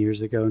 18 years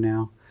ago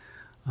now,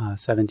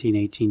 17,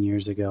 18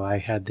 years ago, I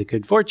had the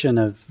good fortune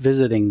of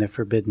visiting the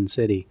Forbidden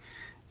City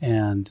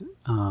and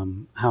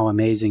how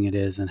amazing it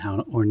is and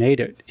how ornate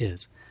it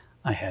is.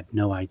 I had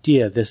no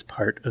idea this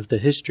part of the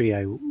history.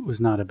 I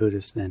was not a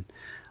Buddhist then.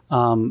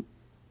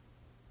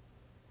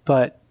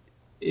 But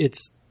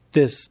it's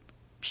this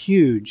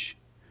huge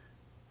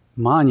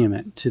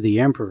monument to the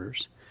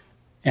emperors.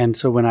 And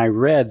so when I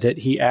read that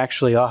he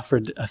actually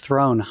offered a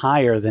throne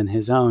higher than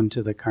his own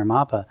to the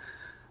Karmapa,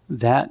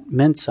 that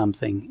meant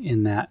something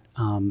in that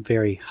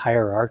very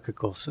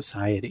hierarchical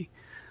society.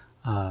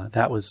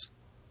 That was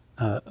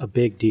a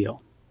big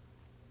deal.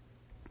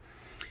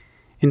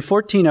 In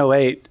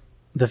 1408,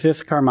 the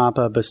fifth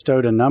Karmapa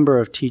bestowed a number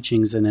of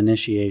teachings and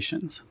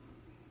initiations.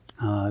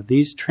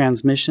 These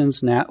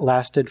transmissions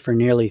lasted for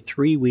nearly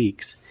 3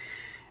 weeks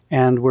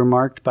and were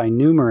marked by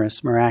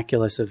numerous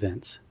miraculous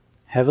events.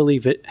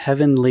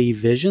 Heavenly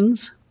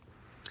visions,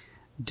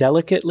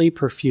 delicately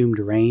perfumed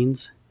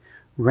rains,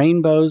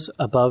 rainbows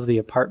above the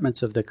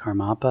apartments of the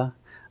Karmapa,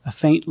 a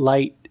faint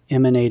light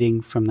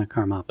emanating from the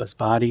Karmapa's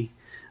body,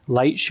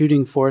 light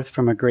shooting forth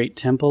from a great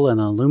temple and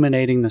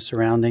illuminating the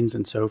surroundings,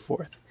 and so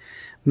forth.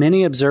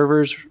 Many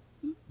observers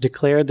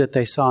declared that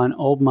they saw an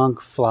old monk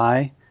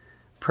fly,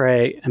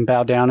 pray, and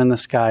bow down in the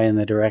sky in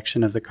the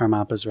direction of the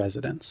Karmapa's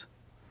residence.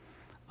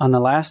 On the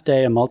last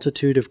day, a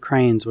multitude of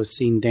cranes was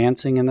seen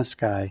dancing in the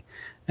sky,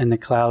 and the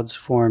clouds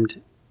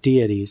formed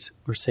deities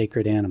or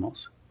sacred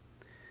animals.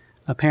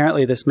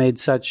 Apparently, this made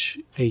such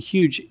a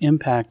huge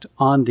impact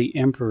on the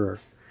emperor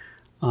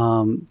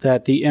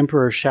that the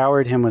emperor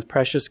showered him with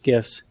precious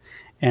gifts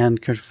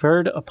and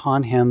conferred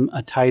upon him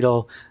a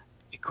title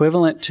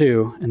equivalent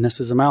to, and this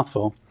is a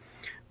mouthful,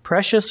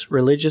 Precious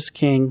Religious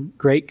King,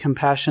 Great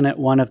Compassionate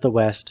One of the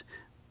West,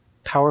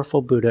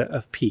 Powerful Buddha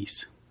of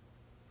Peace.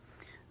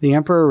 The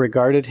emperor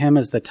regarded him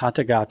as the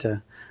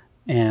Tathagata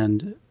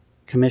and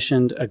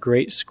commissioned a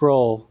great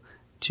scroll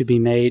to be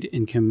made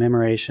in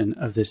commemoration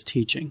of this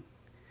teaching.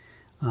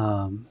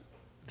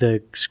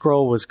 The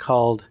scroll was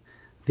called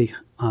the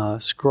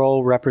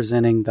Scroll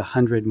Representing the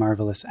 100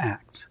 Marvelous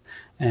Acts.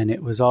 And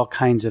it was all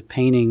kinds of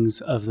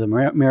paintings of the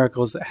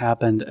miracles that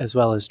happened, as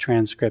well as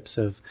transcripts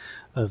of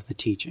the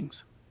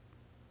teachings.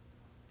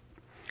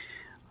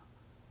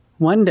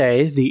 One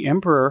day, the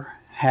emperor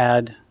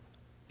had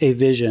a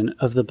vision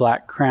of the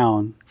black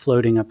crown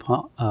floating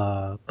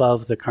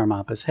above the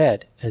Karmapa's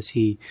head as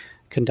he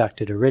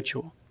conducted a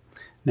ritual.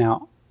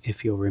 Now,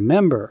 if you'll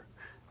remember,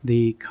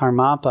 the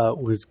Karmapa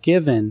was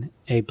given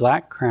a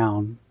black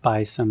crown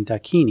by some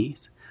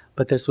Dakinis,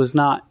 but this was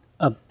not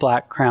a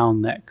black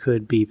crown that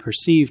could be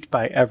perceived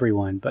by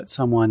everyone, but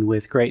someone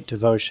with great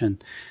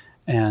devotion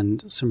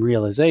and some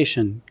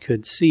realization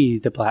could see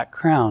the black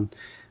crown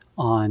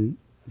on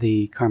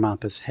the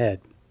Karmapa's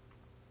head.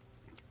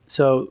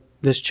 So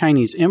this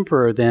Chinese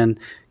emperor then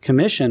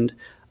commissioned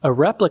a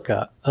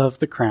replica of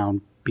the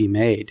crown be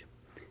made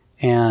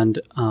and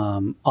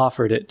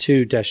offered it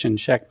to Deshin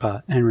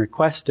Shekpa and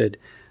requested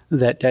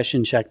that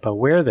Deshin Shekpa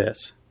wear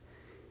this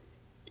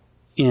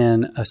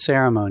in a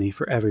ceremony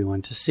for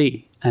everyone to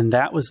see. And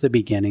that was the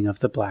beginning of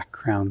the Black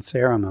Crown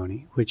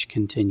ceremony, which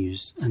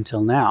continues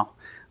until now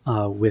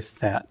with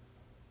that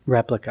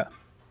replica.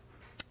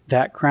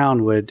 That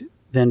crown would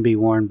then be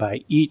worn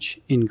by each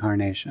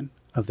incarnation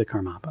of the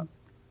Karmapa.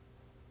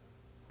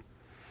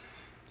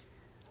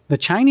 The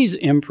Chinese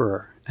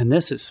emperor, and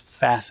this is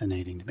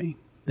fascinating to me,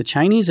 the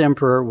Chinese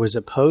emperor was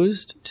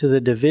opposed to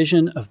the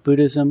division of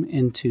Buddhism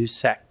into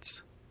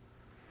sects.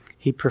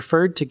 He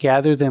preferred to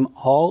gather them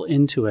all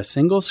into a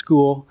single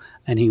school,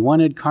 and he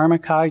wanted Karma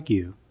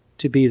Kagyu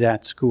to be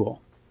that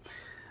school.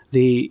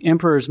 The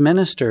emperor's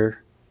ministers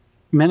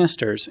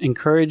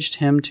encouraged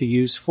him to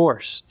use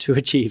force to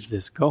achieve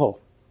this goal.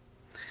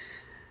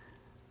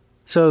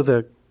 So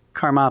the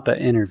Karmapa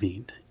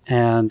intervened,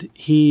 and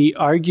he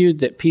argued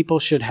that people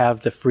should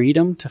have the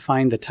freedom to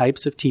find the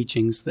types of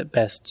teachings that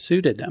best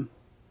suited them.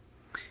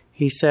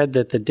 He said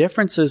that the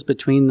differences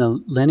between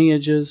the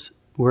lineages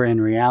were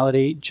in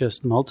reality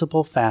just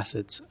multiple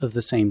facets of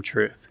the same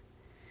truth.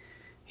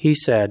 He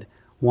said,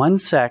 one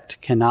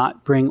sect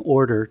cannot bring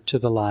order to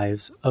the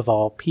lives of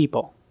all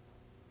people.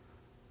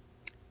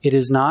 It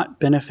is not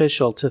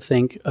beneficial to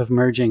think of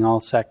merging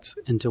all sects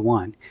into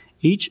one.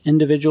 Each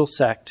individual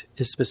sect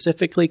is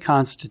specifically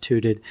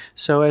constituted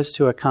so as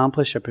to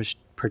accomplish a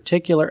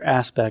particular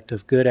aspect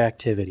of good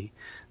activity.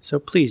 So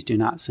please do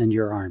not send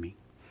your army.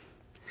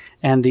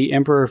 And the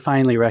emperor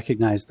finally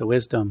recognized the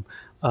wisdom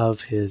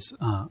of his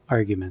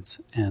arguments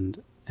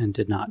and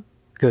did not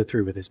go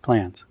through with his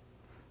plans.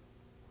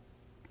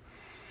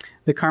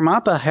 The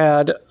Karmapa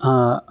had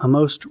a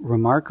most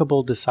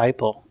remarkable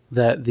disciple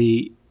that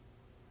the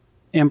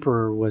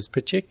emperor was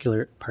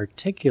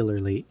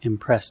particularly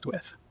impressed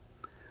with.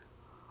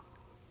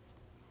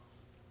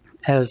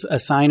 As a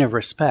sign of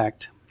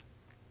respect,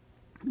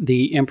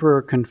 the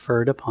emperor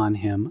conferred upon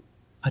him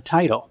a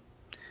title,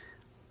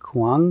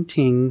 Kuang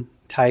Ting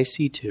Tai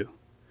Situ,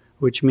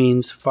 which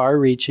means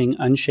far-reaching,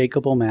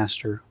 unshakable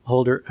master,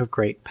 holder of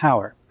great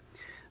power.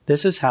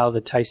 This is how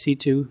the Tai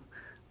Situ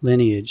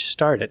lineage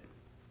started.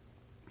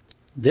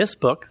 This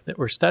book that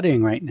we're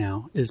studying right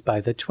now is by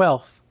the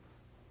 12th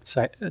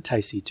Tai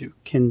Situ,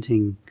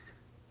 Kinting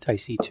Tai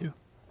Situ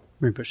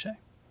Rinpoche.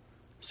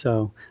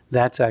 So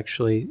that's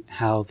actually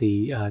how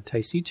the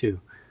Tai Situ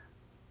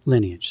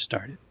lineage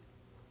started.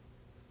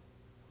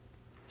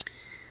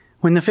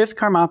 When the fifth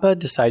Karmapa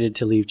decided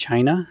to leave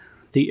China,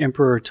 the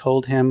emperor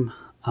told him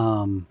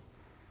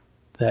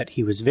that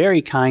he was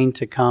very kind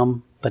to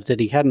come, but that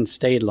he hadn't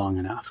stayed long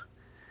enough.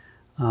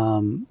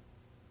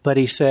 But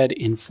he said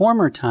in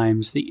former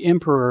times, the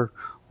emperor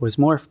was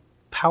more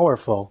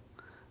powerful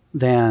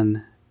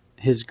than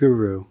his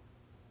guru.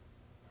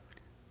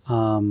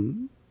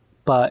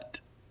 But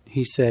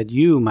he said,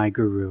 you, my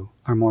guru,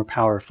 are more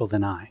powerful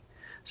than I,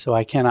 so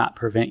I cannot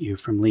prevent you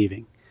from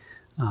leaving.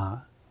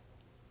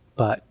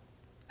 But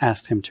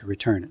asked him to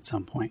return at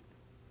some point.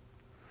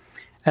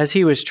 As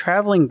he was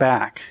traveling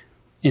back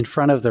in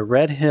front of the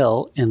Red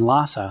Hill in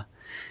Lhasa,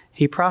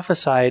 he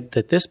prophesied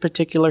that this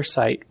particular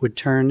site would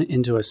turn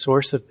into a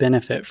source of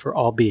benefit for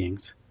all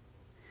beings.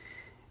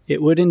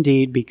 it would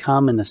indeed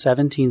become in the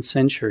 17th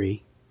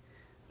century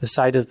the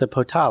site of the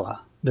Potala,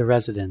 the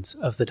residence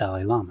of the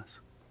Dalai Lamas.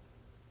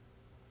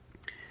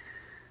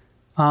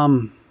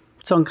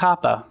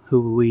 Tsongkhapa,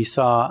 who we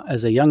saw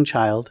as a young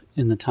child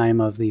in the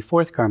time of the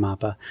fourth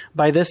Karmapa,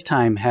 by this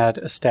time had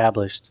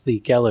established the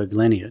Gelug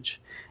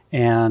lineage.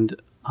 And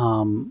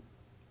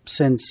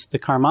since the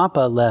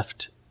Karmapa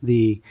left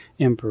the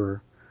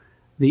emperor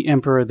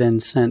then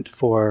sent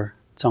for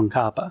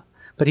Tsongkhapa.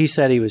 But he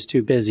said he was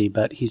too busy,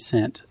 but he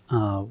sent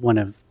one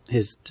of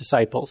his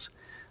disciples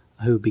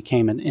who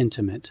became an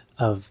intimate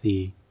of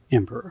the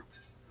emperor.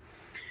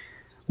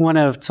 One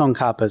of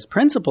Tsongkhapa's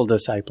principal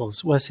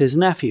disciples was his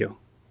nephew,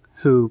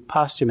 who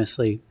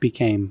posthumously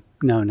became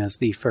known as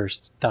the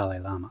first Dalai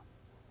Lama.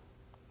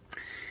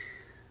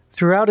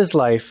 Throughout his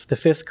life, the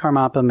fifth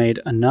Karmapa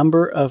made a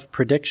number of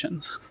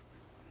predictions.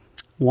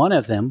 One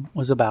of them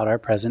was about our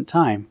present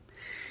time.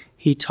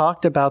 He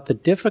talked about the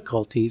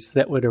difficulties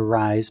that would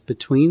arise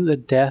between the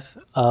death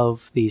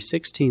of the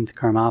 16th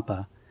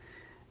Karmapa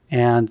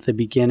and the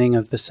beginning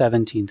of the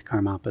 17th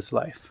Karmapa's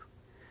life.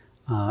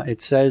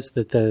 It says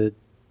that the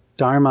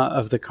Dharma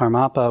of the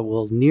Karmapa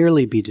will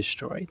nearly be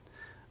destroyed,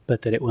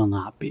 but that it will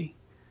not be.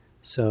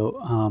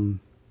 So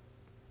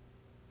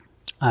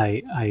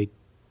I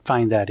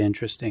find that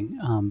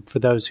interesting. For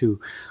those who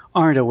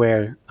aren't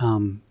aware,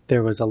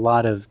 there was a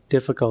lot of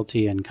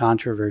difficulty and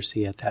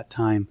controversy at that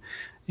time,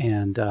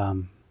 and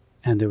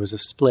there was a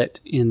split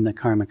in the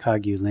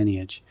Karmakagyu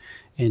lineage,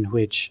 in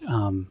which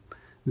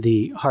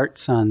the heart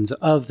sons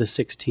of the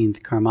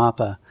 16th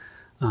Karmapa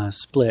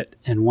split,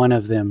 and one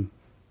of them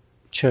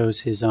chose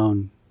his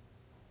own,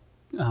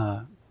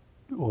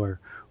 or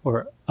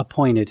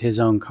appointed his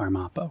own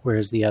Karmapa,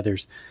 whereas the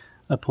others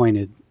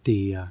appointed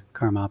the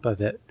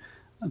Karmapa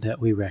that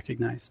we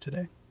recognize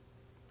today.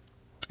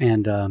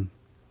 And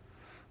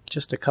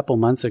just a couple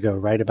months ago,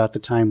 right about the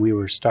time we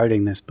were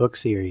starting this book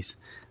series,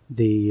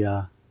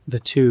 the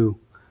two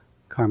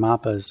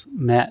Karmapas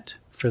met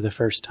for the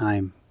first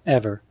time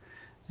ever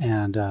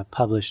and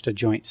published a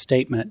joint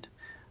statement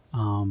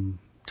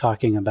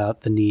talking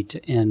about the need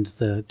to end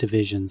the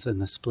divisions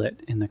and the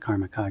split in the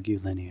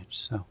Karmakagyu lineage.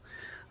 So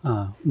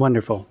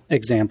wonderful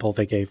example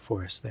they gave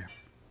for us there.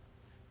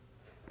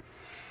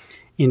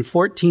 In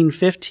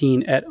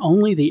 1415, at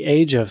only the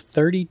age of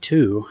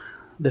 32,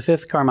 the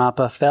fifth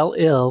Karmapa fell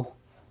ill,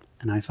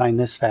 and I find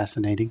this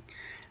fascinating,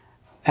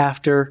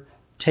 after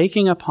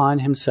taking upon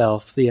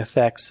himself the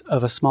effects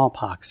of a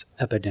smallpox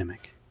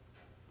epidemic.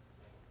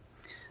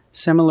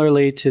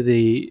 Similarly to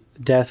the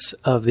deaths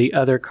of the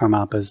other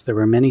Karmapas, there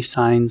were many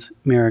signs,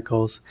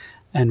 miracles,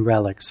 and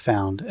relics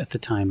found at the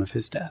time of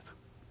his death.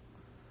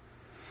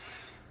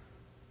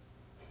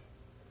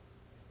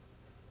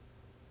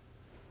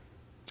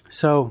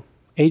 So,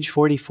 age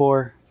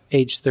 44,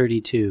 age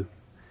 32,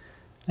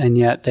 and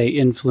yet they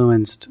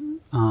influenced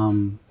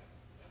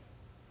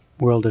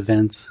world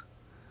events.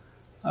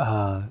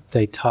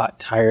 They taught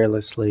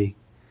tirelessly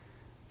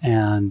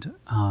and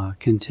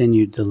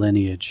continued the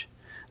lineage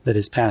that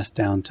is passed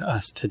down to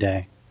us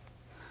today.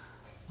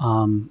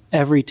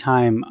 Every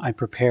time I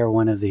prepare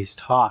one of these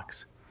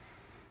talks,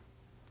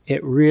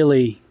 it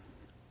really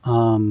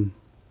helps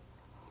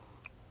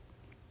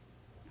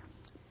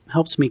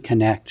me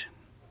connect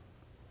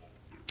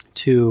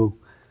to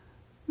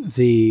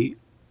the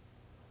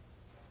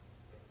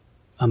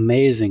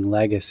amazing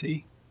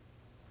legacy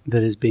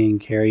that is being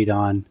carried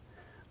on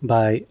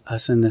by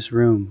us in this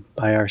room,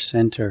 by our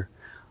center,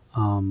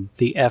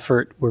 the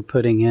effort we're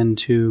putting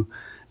into,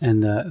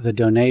 and the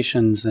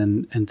donations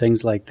and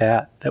things like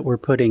that we're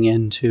putting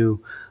into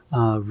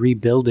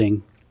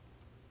rebuilding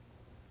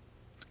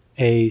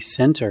a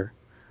center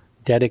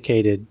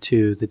dedicated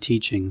to the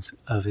teachings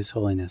of His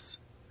Holiness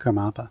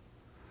Karmapa.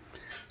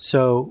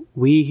 So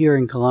we here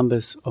in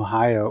Columbus,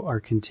 Ohio,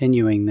 are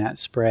continuing that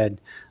spread,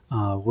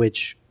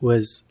 which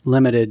was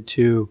limited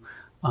to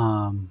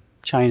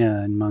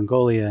China and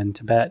Mongolia and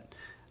Tibet,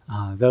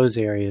 those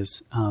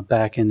areas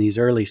back in these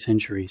early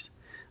centuries,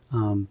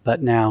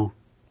 but now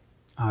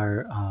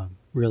are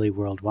really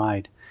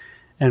worldwide.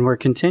 And we're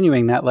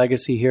continuing that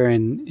legacy here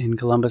in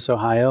Columbus,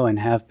 Ohio, and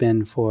have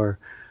been for,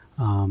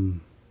 what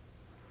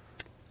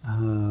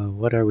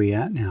are we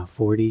at now,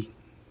 40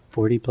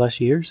 plus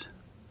years?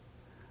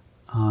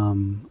 I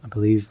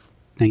believe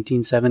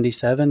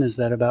 1977, is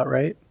that about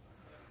right?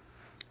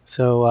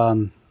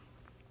 So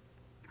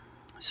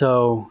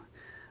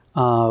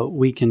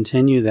we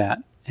continue that,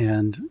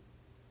 and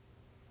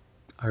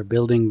our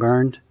building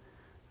burned.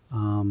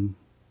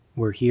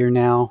 We're here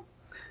now,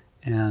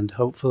 and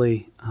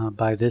hopefully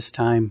by this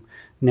time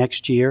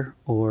next year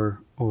or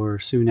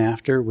soon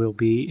after, we'll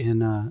be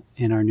in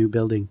our new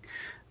building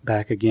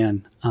back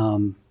again.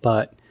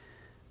 But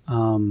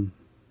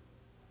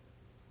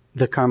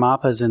the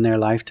Karmapas in their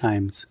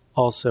lifetimes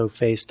also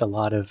faced a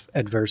lot of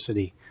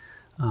adversity,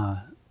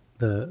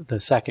 the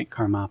second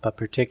Karmapa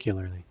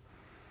particularly,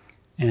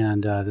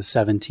 and the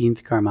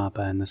 17th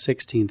Karmapa and the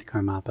 16th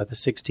Karmapa. The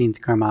 16th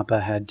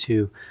Karmapa had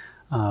to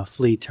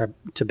flee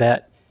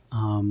Tibet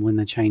when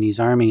the Chinese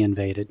army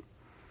invaded.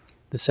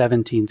 The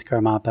 17th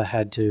Karmapa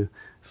had to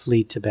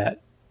flee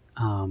Tibet.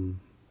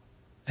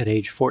 At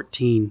age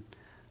 14,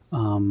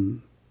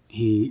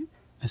 he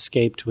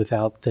escaped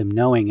without them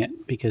knowing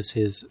it because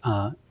his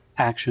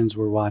actions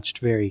were watched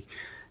very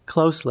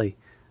closely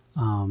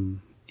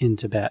in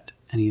Tibet,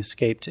 and he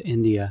escaped to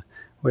India,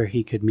 where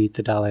he could meet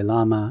the Dalai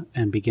Lama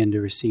and begin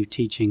to receive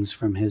teachings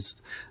from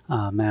his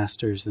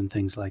masters and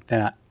things like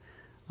that.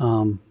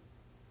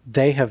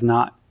 They have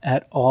not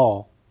at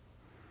all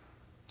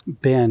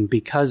been,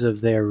 because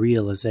of their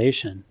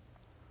realization,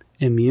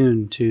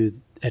 immune to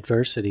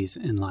adversities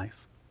in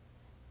life.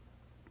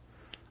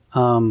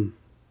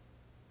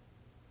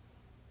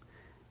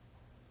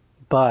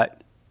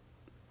 But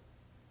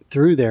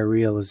through their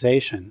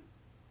realization,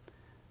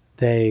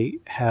 they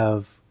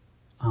have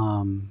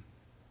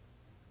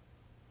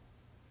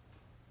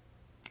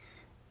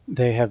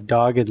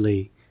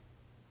doggedly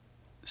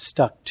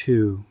stuck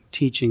to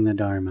teaching the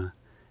Dharma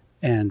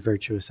and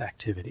virtuous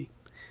activity.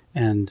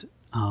 And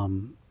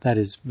that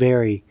is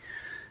very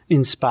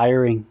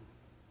inspiring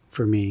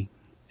for me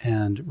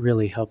and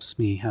really helps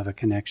me have a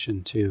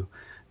connection to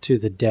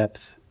the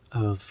depth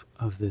of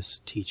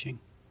this teaching.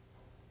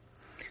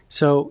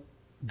 So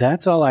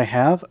that's all I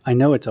have. I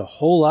know it's a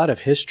whole lot of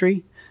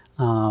history,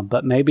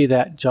 but maybe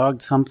that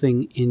jogged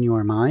something in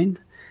your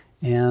mind,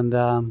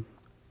 and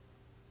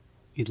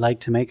you'd like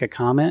to make a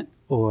comment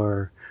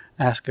or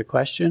ask a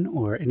question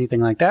or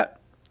anything like that,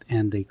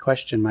 and the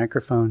question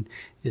microphone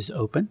is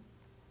open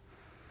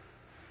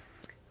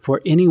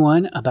for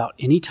anyone about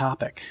any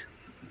topic.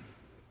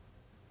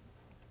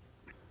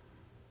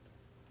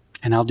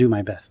 And I'll do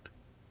my best.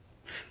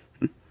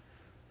 All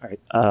right.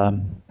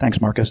 Thanks,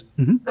 Marcus.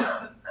 Mm-hmm.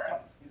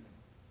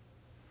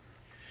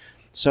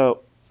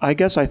 So I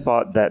guess I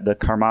thought that the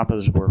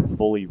Karmapas were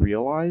fully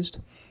realized.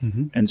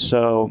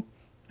 Mm-hmm.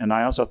 And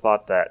I also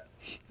thought that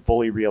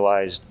fully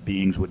realized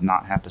beings would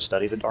not have to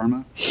study the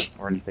Dharma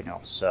or anything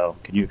else. So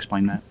can you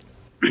explain that?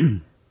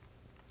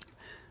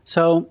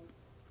 So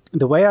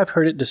the way I've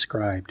heard it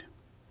described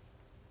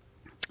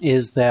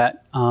is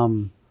that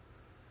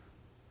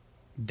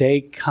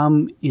they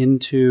come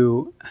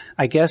into,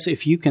 I guess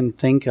if you can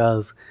think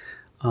of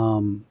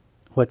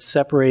what's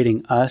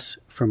separating us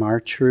from our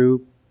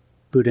true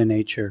Buddha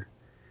nature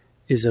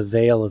is a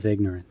veil of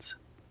ignorance.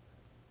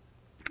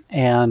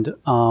 And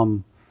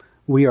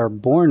we are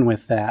born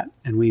with that,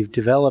 and we've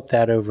developed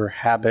that over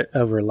habit,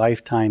 over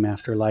lifetime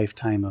after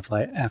lifetime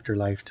after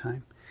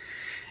lifetime.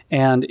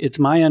 And it's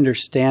my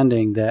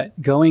understanding that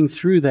going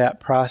through that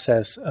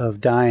process of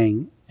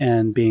dying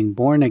and being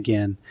born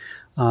again,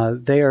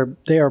 they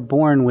are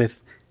born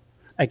with,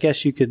 I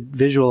guess you could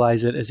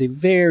visualize it as a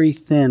very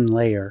thin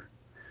layer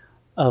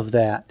of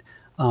that,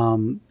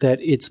 that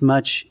it's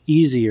much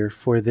easier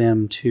for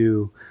them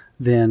to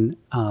then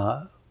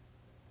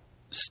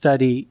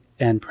study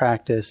and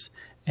practice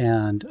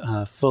and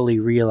fully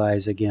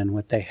realize again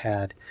what they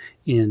had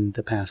in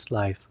the past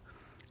life.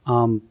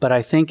 But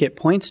I think it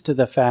points to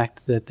the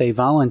fact that they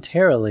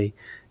voluntarily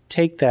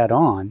take that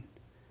on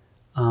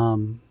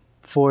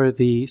for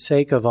the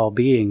sake of all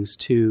beings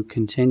to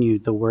continue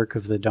the work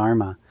of the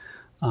Dharma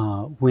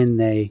when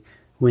they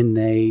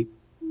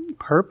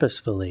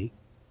purposefully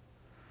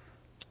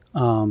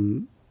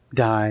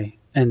die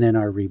and then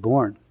are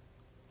reborn.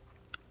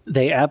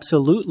 They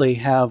absolutely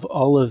have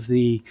all of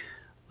the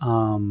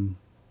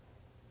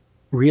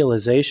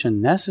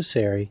realization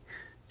necessary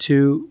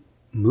to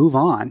move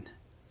on,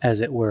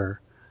 as it were,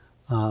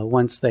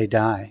 once they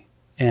die.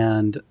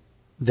 And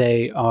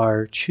they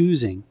are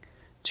choosing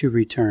to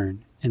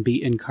return and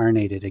be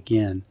incarnated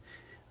again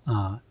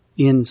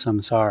in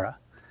samsara.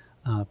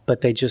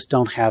 But they just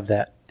don't have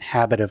that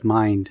habit of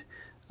mind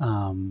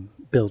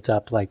built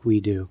up like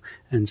we do.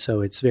 And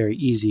so it's very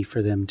easy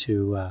for them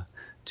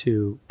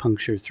to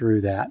puncture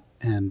through that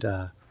and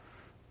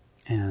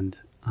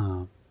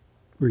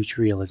reach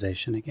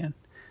realization again.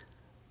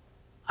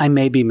 I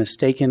may be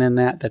mistaken in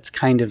that. That's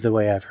kind of the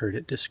way I've heard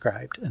it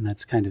described, and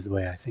that's kind of the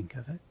way I think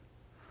of it.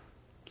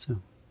 So,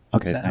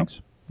 okay, thanks.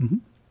 Mm-hmm.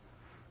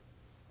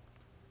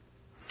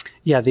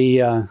 Yeah,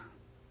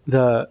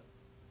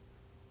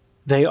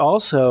 they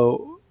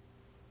also,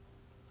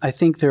 I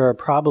think there are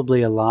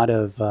probably a lot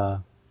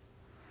of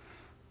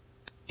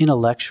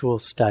intellectual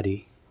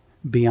study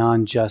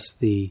beyond just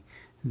the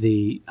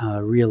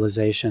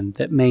realization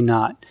that may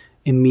not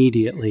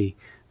immediately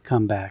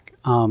come back.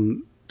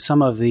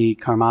 Some of the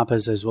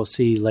Karmapas, as we'll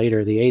see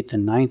later, the 8th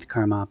and 9th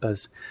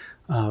Karmapas,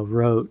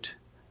 wrote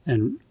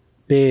and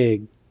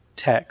big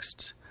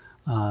texts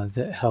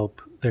that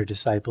help their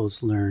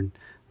disciples learn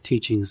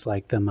teachings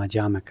like the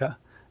Madhyamaka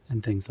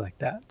and things like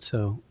that.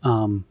 So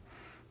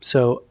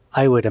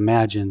I would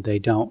imagine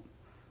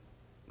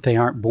they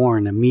aren't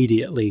born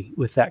immediately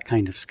with that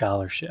kind of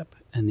scholarship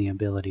and the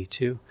ability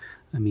to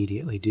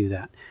immediately do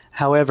that.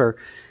 However,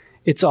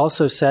 it's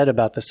also said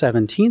about the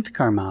 17th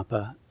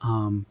Karmapa,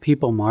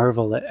 people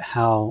marvel at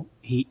how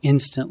he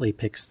instantly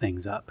picks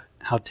things up,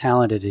 how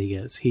talented he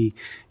is. He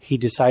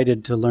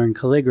decided to learn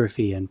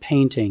calligraphy and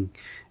painting,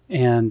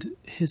 and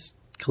his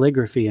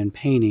calligraphy and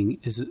painting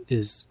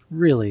is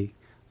really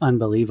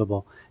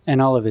unbelievable.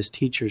 And all of his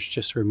teachers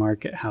just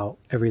remark at how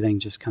everything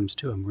just comes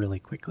to him really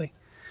quickly.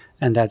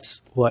 And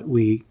that's what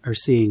we are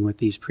seeing with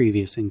these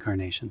previous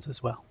incarnations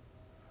as well.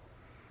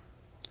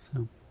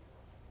 So,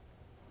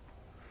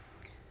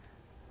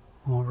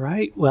 all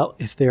right. Well,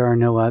 if there are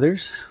no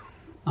others,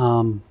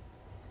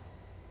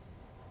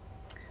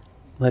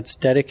 let's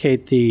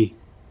dedicate the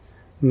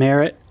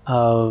merit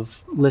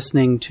of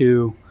listening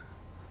to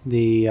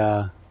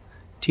the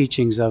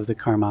teachings of the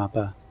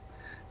Karmapa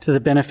to the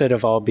benefit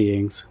of all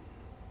beings.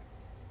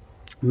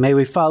 May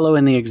we follow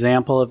in the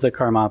example of the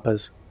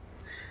Karmapas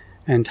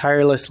and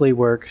tirelessly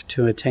work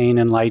to attain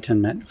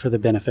enlightenment for the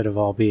benefit of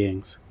all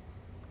beings.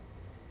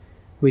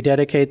 We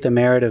dedicate the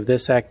merit of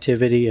this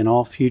activity and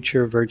all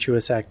future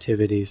virtuous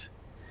activities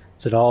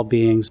that all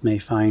beings may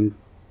find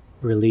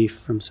relief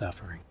from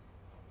suffering.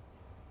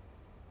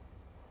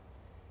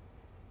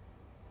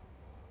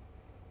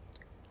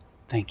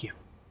 Thank you.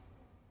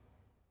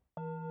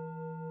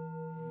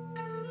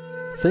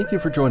 Thank you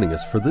for joining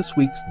us for this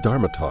week's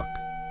Dharma Talk.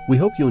 We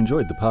hope you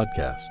enjoyed the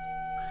podcast.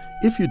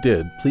 If you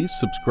did, please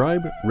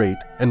subscribe, rate,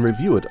 and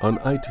review it on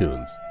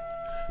iTunes.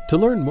 To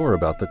learn more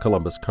about the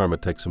Columbus Karma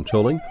Thegsum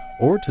Choling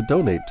or to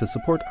donate to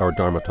support our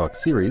Dharma Talk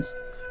series,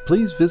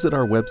 please visit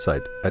our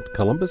website at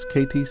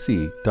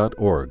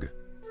columbusktc.org.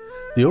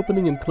 The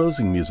opening and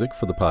closing music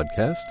for the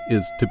podcast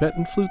is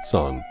Tibetan Flute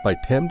Song by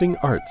Tamding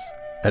Arts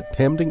at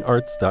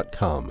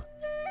tamdingarts.com.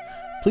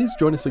 Please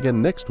join us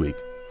again next week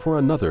for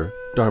another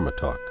Dharma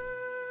Talk.